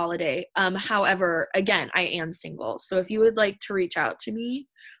 wonderful holiday. However, again, I am single. So if you would like to reach out to me,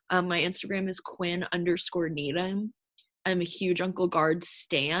 my Instagram is Quinn_Needham. I'm a huge Uncle Guard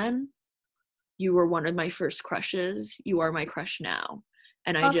stan. You were one of my first crushes. You are my crush now.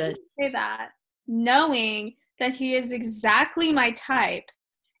 And I just say that knowing that he is exactly my type,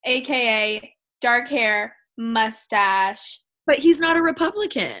 aka dark hair, mustache. But he's not a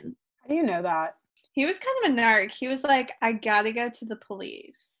Republican. How do you know that? He was kind of a narc. He was like, I gotta go to the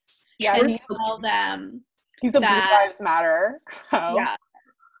police. Yeah, and tell them. He's a Blue Lives Matter. Oh. Yeah.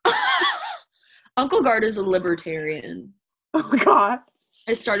 Uncle Guard is a libertarian. Oh God.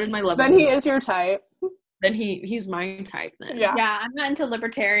 I started my love. Then he is your type. Then he's my type then. Yeah, I'm not into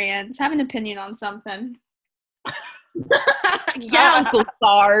libertarians. Have an opinion on something. Yeah, Uncle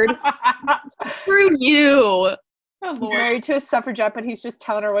Guard. Screw you. Oh, He's Lord. married to a suffragette, but he's just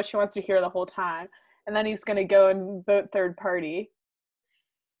telling her what she wants to hear the whole time. And then he's going to go and vote third party.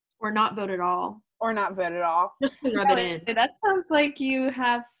 Or not vote at all. Or not vote at all. Just to rub it in. That sounds like you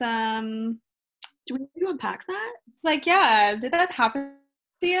have some... Do we need to unpack that? It's like, yeah, did that happen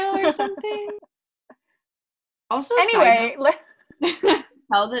to you or something? Also, anyway,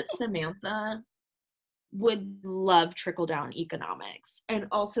 tell that Samantha would love trickle-down economics. And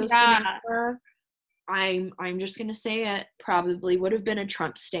also Samantha, I'm just going to say it, probably would have been a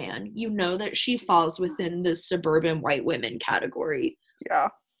Trump stan. You know that she falls within the suburban white women category. Yeah.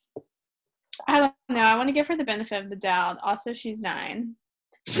 I don't know. I want to give her the benefit of the doubt. Also, she's 9.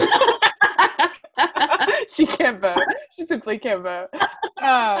 She can't vote. She simply can't vote.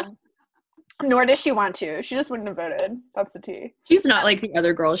 Nor does she want to. She just wouldn't have voted. That's the tea. She's not like the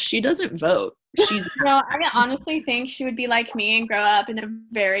other girls. She doesn't vote. She's No, I honestly think she would be like me and grow up in a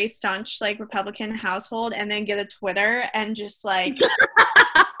very staunch, like, Republican household and then get a Twitter and just, like,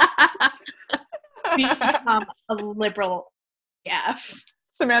 become a liberal AF.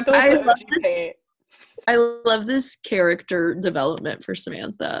 Samantha was the OG Pate. I love this character development for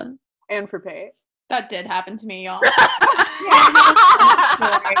Samantha. And for Pate. That did happen to me, y'all.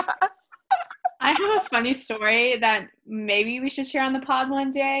 I have a funny story that maybe we should share on the pod one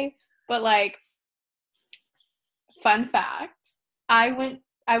day, but, like, fun fact, I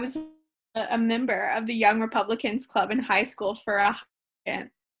was a member of the Young Republicans Club in high school for a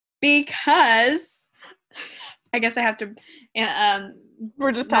second because I guess I have to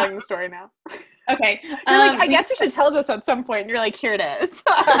we're just telling the story now. Okay. You're like, I guess we should tell this at some point. And you're like, here it is.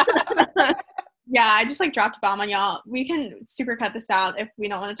 Yeah, I just, like, dropped a bomb on y'all. We can super cut this out if we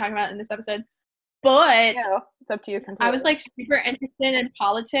don't want to talk about it in this episode. But yeah, it's up to you. Completely. I was, like, super interested in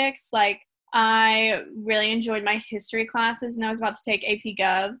politics. Like, I really enjoyed my history classes, and I was about to take AP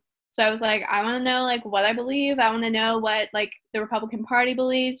Gov. So I was like, I want to know, like, what I believe. I want to know what, like, the Republican Party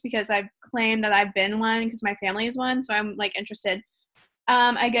believes because I've claimed that I've been one because my family is one. So I'm, like, interested.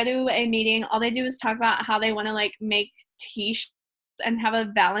 I go to a meeting. All they do is talk about how they want to, like, make T-shirts and have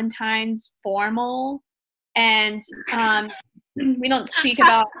a Valentine's formal. And we don't speak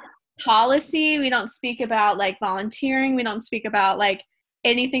about policy. We don't speak about, like, volunteering. We don't speak about, like,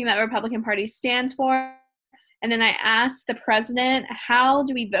 anything that the Republican Party stands for. And then I asked the president, how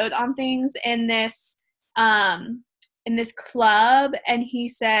do we vote on things in this club? And he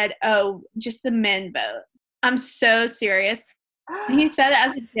said, oh, just the men vote. I'm so serious. And he said it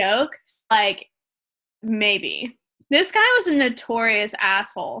as a joke, like, maybe. This guy was a notorious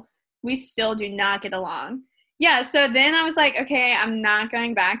asshole. We still do not get along. Yeah, so then I was like, okay, I'm not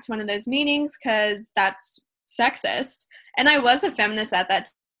going back to one of those meetings because that's sexist. And I was a feminist at that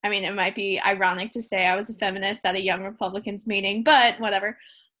time. I mean, it might be ironic to say I was a feminist at a Young Republicans meeting, but whatever.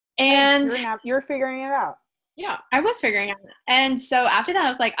 And you're figuring it out. Yeah, I was figuring it out. And so after that, I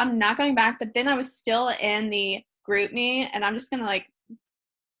was like, I'm not going back. But then I was still in the group me, and I'm just going to, like,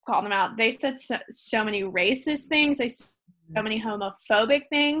 call them out. They said so many racist things. They said so many homophobic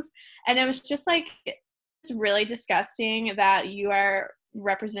things. And it was just, like, it's really disgusting that you are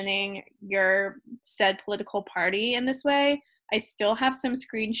representing your said political party in this way. I still have some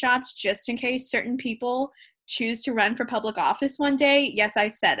screenshots just in case certain people choose to run for public office one day. Yes, I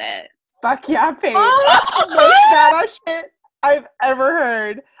said it. Fuck yeah, Paige. That's the most badass shit I've ever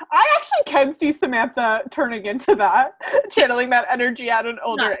heard. I actually can see Samantha turning into that, channeling that energy at an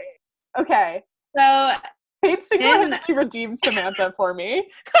older age. Okay. So Paige single-handedly redeemed Samantha for me.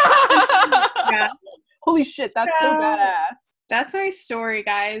 Yeah. Holy shit, that's so badass. That's our story,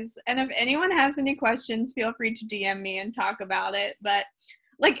 guys. And if anyone has any questions, feel free to DM me and talk about it. But,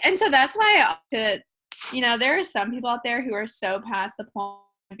 like, and so that's why, there are some people out there who are so past the point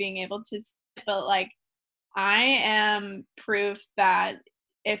of being able to, but, like, I am proof that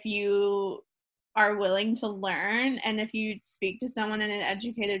if you are willing to learn and if you speak to someone in an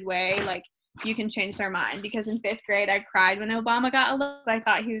educated way, like, you can change their mind. Because in 5th grade, I cried when Obama got elected. I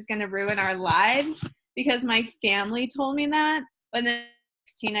thought he was going to ruin our lives. Because my family told me that. When then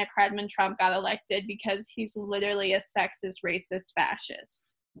 16, I cried when Trump got elected because he's literally a sexist, racist,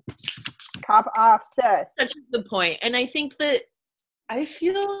 fascist. Cop off, sis. Such a good point. And I think that I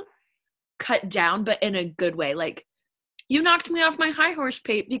feel cut down, but in a good way. Like, you knocked me off my high horse,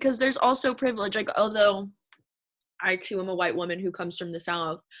 Pate, because there's also privilege. Like, although I, too, am a white woman who comes from the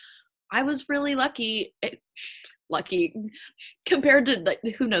South, I was really lucky compared to, like,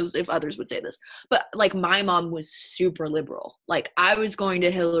 who knows if others would say this, but, like, my mom was super liberal. Like, I was going to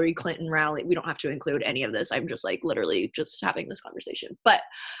Hillary Clinton rally. We don't have to include any of this. I'm just, like, literally just having this conversation. But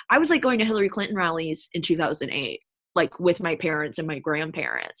I was, like, going to Hillary Clinton rallies in 2008, like, with my parents and my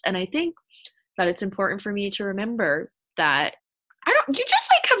grandparents. And I think that it's important for me to remember that you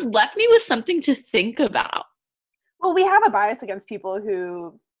just like have left me with something to think about. Well, we have a bias against people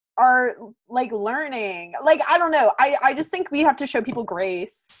who are like learning. Like, I don't know. I just think we have to show people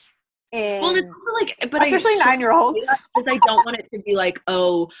grace. Well, it's also like, but especially 9-year-olds. Because I don't want it to be like,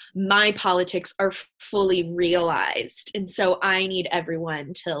 oh, my politics are fully realized, and so I need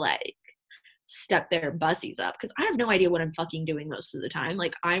everyone to like step their bussies up, because I have no idea what I'm fucking doing most of the time.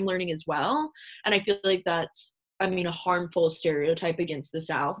 Like, I'm learning as well, and I feel like that's, I mean, a harmful stereotype against the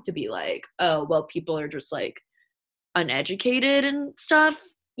South to be like, oh, well, people are just like uneducated and stuff,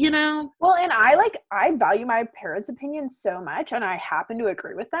 you know? Well, and I value my parents' opinions so much, and I happen to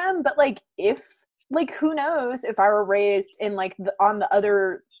agree with them, but like, if like, who knows if I were raised in like on the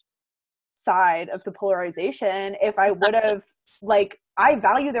other side of the polarization, if I would have like, I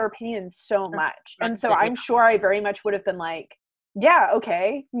value their opinions so much, and so I'm sure I very much would have been like, yeah,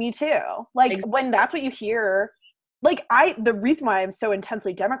 okay, me too. Like, when that's what you hear, like, the reason why I'm so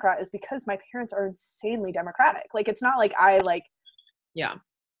intensely Democrat is because my parents are insanely Democratic. Like, it's not like I like, yeah.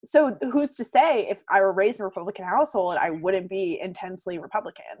 So who's to say if I were raised in a Republican household, I wouldn't be intensely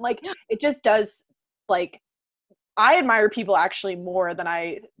Republican? Like, it just does, like, I admire people actually more than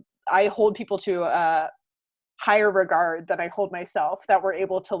I hold people to a higher regard than I hold myself, that were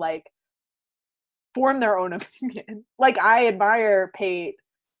able to like form their own opinion. Like, I admire Pate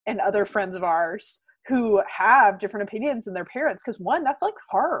and other friends of ours who have different opinions than their parents, because one, that's like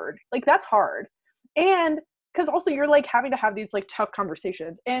hard. Like, that's hard. And because also you're like having to have these like tough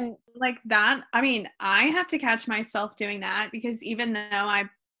conversations, and like that. I mean, I have to catch myself doing that, because even though I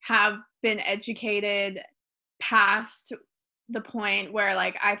have been educated past the point where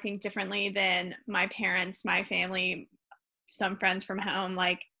like I think differently than my parents, my family, some friends from home,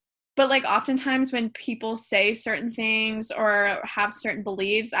 like, but like oftentimes when people say certain things or have certain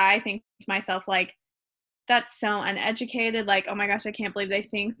beliefs, I think to myself like, that's so uneducated. Like, oh my gosh, I can't believe they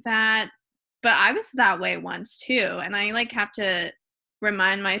think that. But I was that way once too. And I like have to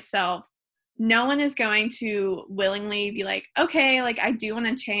remind myself, no one is going to willingly be like, okay, like I do want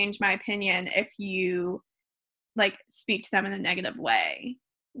to change my opinion if you like speak to them in a negative way.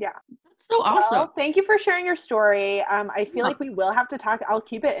 Yeah. So awesome. Well, thank you for sharing your story. I feel like we will have to talk. I'll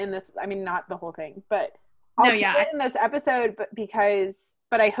keep it in this. I mean, not the whole thing, but I'll keep it in this episode.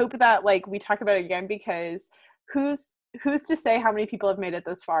 But I hope that like we talk about it again, because who's to say how many people have made it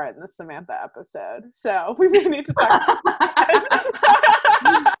this far in the Samantha episode? So we may need to talk about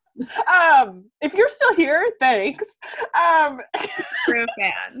it. If you're still here, thanks. True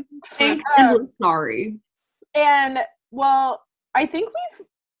fan. I'm sorry. And well, I think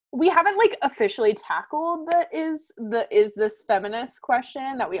we haven't like officially tackled the is this feminist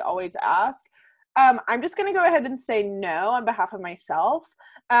question that we always ask. I'm just gonna go ahead and say no on behalf of myself.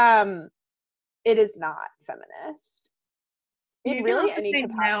 It is not feminist. You really can also say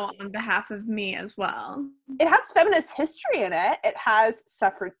no on behalf of me as well. It has feminist history in it. It has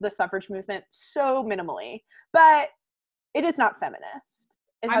the suffrage movement so minimally, but it is not feminist.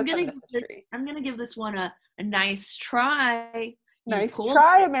 It has feminist history. I'm gonna give this one a nice try. Nice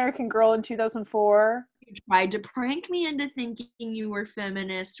try, American Girl in 2004. You tried to prank me into thinking you were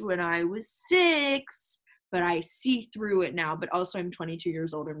feminist when I was 6, but I see through it now. But also, I'm 22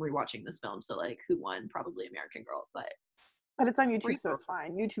 years old and rewatching this film, so like, who won? Probably American Girl, but it's on YouTube, so it's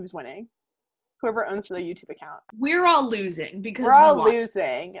fine. YouTube's winning. Whoever owns the YouTube account. We're all losing because we're all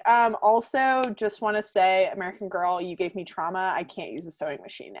losing. Also, just want to say, American Girl, you gave me trauma. I can't use a sewing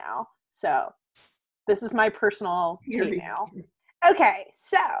machine now, so this is my personal hate now. Okay,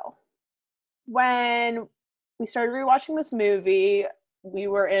 so when we started rewatching this movie, we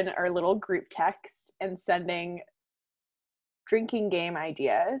were in our little group text and sending drinking game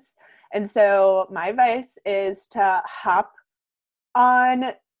ideas. And so my advice is to hop on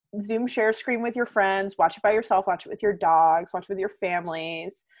Zoom share screen with your friends, watch it by yourself, watch it with your dogs, watch it with your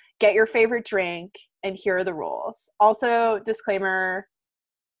families, get your favorite drink, and here are the rules. Also, disclaimer,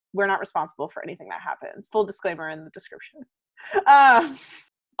 we're not responsible for anything that happens. Full disclaimer in the description.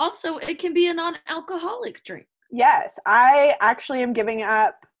 Also, it can be a non-alcoholic drink. Yes, I actually am giving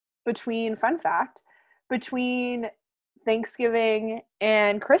up between Thanksgiving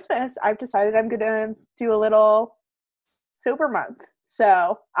and Christmas. I've decided I'm going to do a little sober month.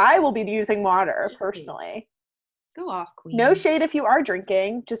 So I will be using water personally. Go off, Queen. No shade if you are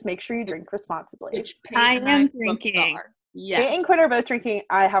drinking. Just make sure you drink responsibly. I am drinking. Yes. Kate and Quinn are both drinking.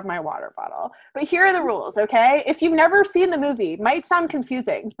 I have my water bottle. But here are the rules, okay? If you've never seen the movie, might sound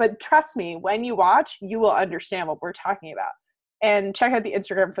confusing, but trust me, when you watch, you will understand what we're talking about. And check out the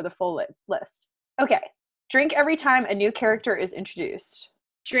Instagram for the full list. Okay. Drink every time a new character is introduced.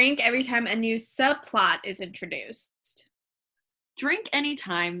 Drink every time a new subplot is introduced. Drink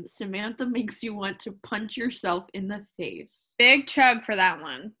anytime Samantha makes you want to punch yourself in the face. Big chug for that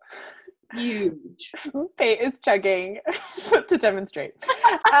one. Huge. Pate is chugging to demonstrate.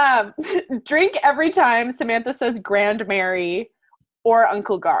 Drink every time Samantha says Grand Mary or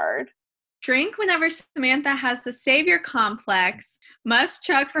Uncle Guard. Drink whenever Samantha has the savior complex. Must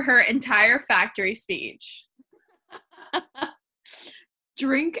chug for her entire factory speech.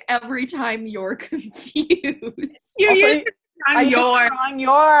 Drink every time you're confused. You Also, used the I used the wrong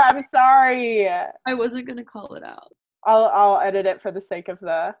your. I'm sorry. I wasn't gonna call it out. I'll edit it for the sake of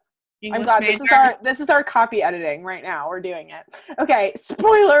the. English I'm glad major. this is our copy editing right now. We're doing it. Okay,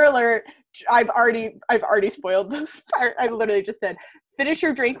 spoiler alert. I've already spoiled this part. I literally just did. Finish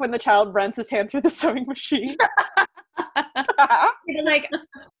your drink when the child runs his hand through the sewing machine. Like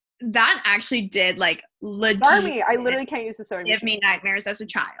that actually did like legit. Army, I literally can't use the sewing give machine. me nightmares as a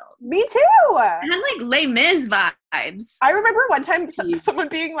child. Me too. It had like Les Mis vibes. I remember one time someone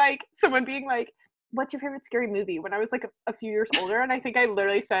being like, what's your favorite scary movie? When I was like a few years older, and I think I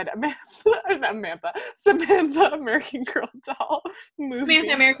literally said Samantha American Girl doll movie.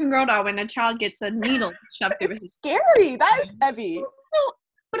 Samantha American Girl doll when the child gets a needle shoved through his. It's scary. That is heavy. No,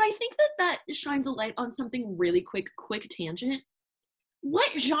 but I think that shines a light on something really quick tangent.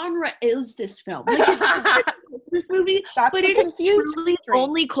 What genre is this film? Like it's this movie, That's but the it is confused truly drink.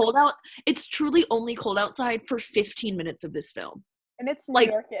 only cold out. It's truly only cold outside for 15 minutes of this film. And it's New like-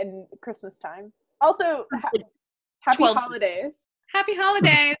 York in Christmas time. Also, happy 12 holidays. Happy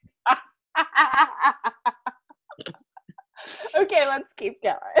holidays. Okay, let's keep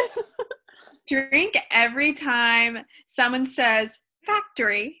going. Drink every time someone says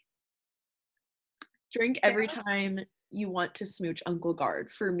factory. Drink every time you want to smooch Uncle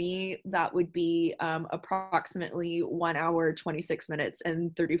Guard. For me, that would be approximately 1 hour, 26 minutes,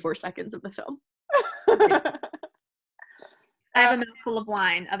 and 34 seconds of the film. I have a mouthful of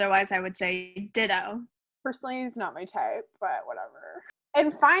wine. Otherwise, I would say ditto. Personally, it's not my type, but whatever.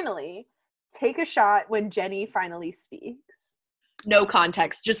 And finally, take a shot when Jenny finally speaks. No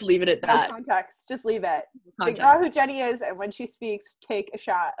context. Just leave it at No that. context. Just leave it. Context. Think about who Jenny is, and when she speaks, take a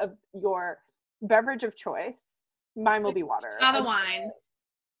shot of your beverage of choice. Mine will be water. Shot of wine.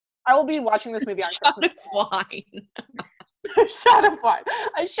 I will be watching this movie on Shot Christmas of wine. Day. A shot of wine.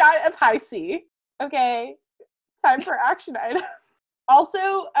 A shot of high C. Okay. Time for action items.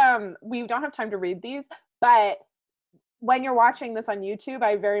 Also, we don't have time to read these, but when you're watching this on YouTube,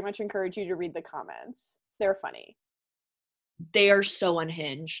 I very much encourage you to read the comments. They're funny. They are so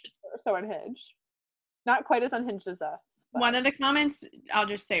unhinged. They're so unhinged. Not quite as unhinged as us. But. One of the comments, I'll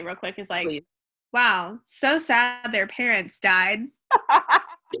just say real quick, is like, Please. wow, so sad their parents died.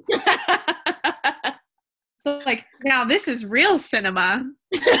 So like, now this is real cinema.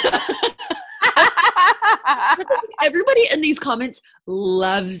 Everybody in these comments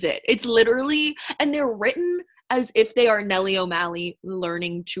loves it. It's literally, and they're written as if they are Nellie O'Malley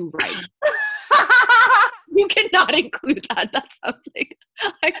learning to write. You cannot include that. That sounds like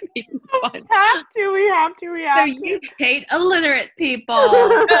I'm making fun. We have to. So you hate illiterate people.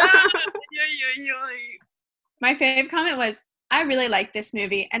 My fave comment was, I really like this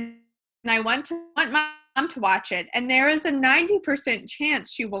movie and I want my mom to watch it, and there is a 90%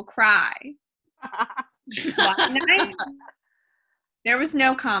 chance she will cry. There was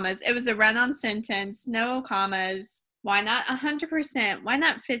no commas. It was a run-on sentence, no commas. Why not 100%? Why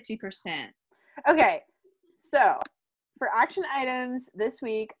not 50%? Okay, so for action items this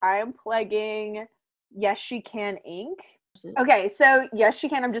week, I am plugging Yes She Can Inc. Okay, so Yes She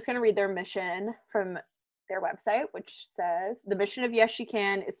Can, I'm just going to read their mission from their website, which says, the mission of Yes She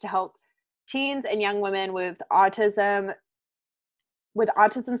Can is to help teens and young women with autism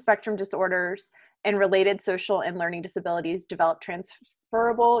spectrum disorders and related social and learning disabilities develop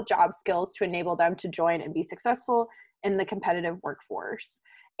transferable job skills to enable them to join and be successful in the competitive workforce.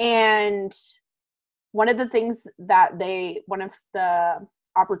 And one of the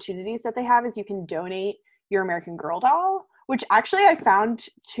opportunities that they have is you can donate your American Girl doll, which actually I found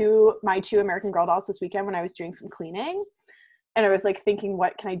my two American Girl dolls this weekend when I was doing some cleaning. And I was like thinking,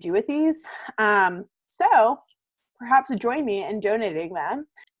 what can I do with these? So perhaps join me in donating them.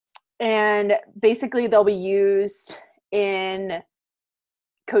 And basically they'll be used in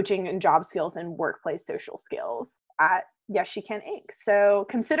coaching and job skills and workplace social skills at Yes She Can Inc. So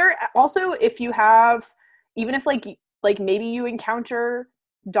consider also, if you have, even if like maybe you encounter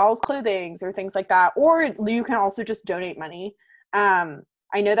dolls' clothing or things like that, or you can also just donate money. I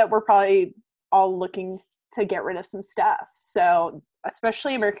know that we're probably all looking to get rid of some stuff. So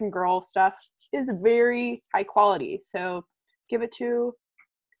especially American Girl stuff is very high quality. So give it to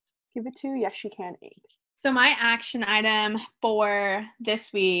Give it to Yes She Can Inc. So my action item for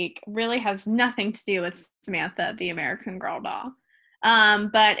this week really has nothing to do with Samantha, the American Girl doll.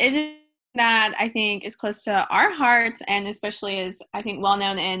 But it is that I think is close to our hearts, and especially is, I think, well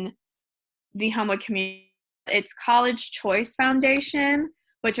known in the Homewood community. It's College Choice Foundation,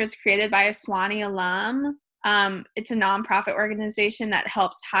 which was created by a Sewanee alum. It's a nonprofit organization that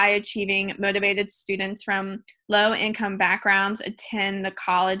helps high-achieving, motivated students from low-income backgrounds attend the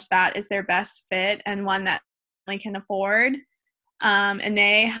college that is their best fit and one that they can afford. And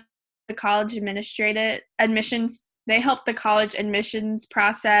they help the college admissions. They help the college admissions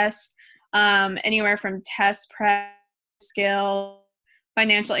process anywhere from test prep, skill,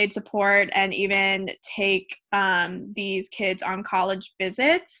 financial aid support, and even take these kids on college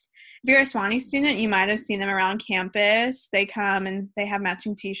visits. If you're a Sewanee student, you might have seen them around campus. They come and they have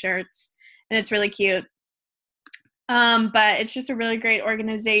matching t-shirts, and it's really cute. But it's just a really great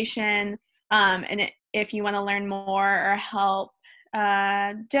organization. If you want to learn more or help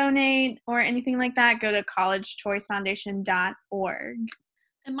donate or anything like that, go to collegechoicefoundation.org.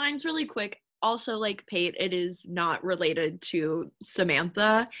 And mine's really quick. Also, like Pate, it is not related to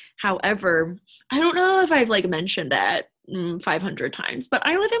Samantha. However, I don't know if I've like mentioned it 500 times, but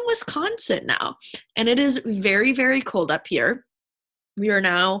I live in Wisconsin now, and it is very, very cold up here. We are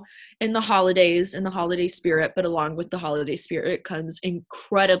now in the holidays, in the holiday spirit, but along with the holiday spirit comes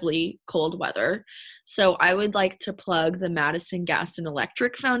incredibly cold weather. So I would like to plug the Madison Gas and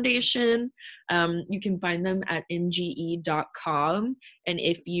Electric Foundation. You can find them at mge.com. And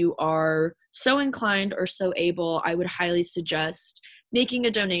if you are so inclined or so able, I would highly suggest making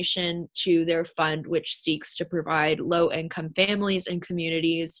a donation to their fund, which seeks to provide low-income families and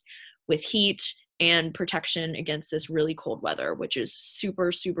communities with heat and protection against this really cold weather, which is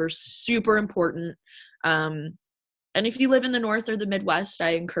super, super, super important. And if you live in the North or the Midwest,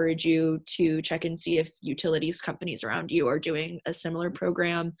 I encourage you to check and see if utilities companies around you are doing a similar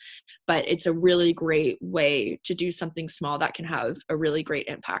program. But it's a really great way to do something small that can have a really great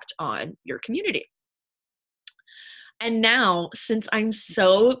impact on your community. And now, since I'm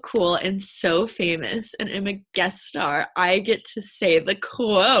so cool and so famous and am a guest star, I get to say the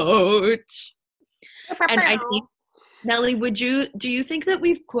quote. And I think, Nellie, do you think that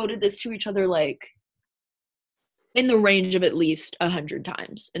we've quoted this to each other like in the range of at least 100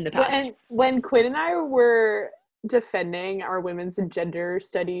 times in the past? When Quinn and I were defending our women's and gender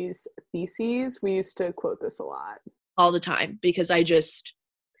studies theses, we used to quote this a lot. All the time, because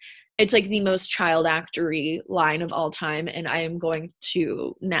it's like the most child actory line of all time, and I am going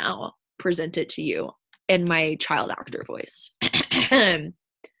to now present it to you in my child actor voice.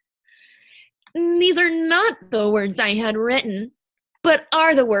 These are not the words I had written, but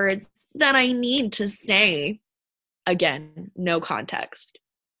are the words that I need to say. Again, no context.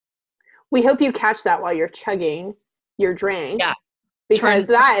 We hope you catch that while you're chugging your drink. Yeah. Because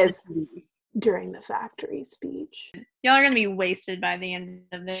that is during the factory speech. Y'all are going to be wasted by the end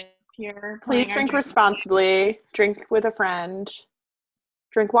of this year. Please drink responsibly. Drink with a friend.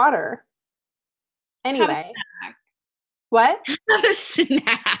 Drink water. Anyway. What? Have a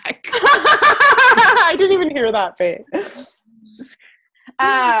snack. I didn't even hear that bit.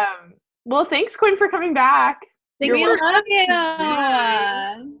 Well, thanks, Quinn, for coming back. Thanks for love you.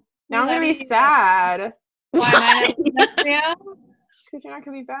 Now I'm going to be sad. Why am I not for you? Because you're not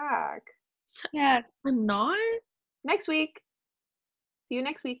going to be back. Yeah. I'm not? Next week. See you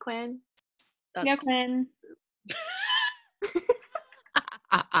next week, Quinn. Yeah, Quinn.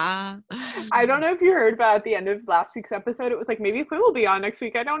 I don't know if you heard, but at the end of last week's episode, it was like, maybe Quinn will be on next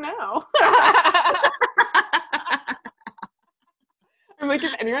week. I don't know. I'm like,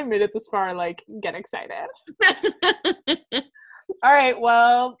 if anyone made it this far, like, get excited. All right,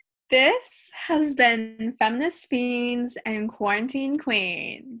 well. This has been Feminist Fiends and Quarantine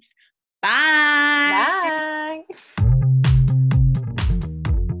Queens. Bye. Bye.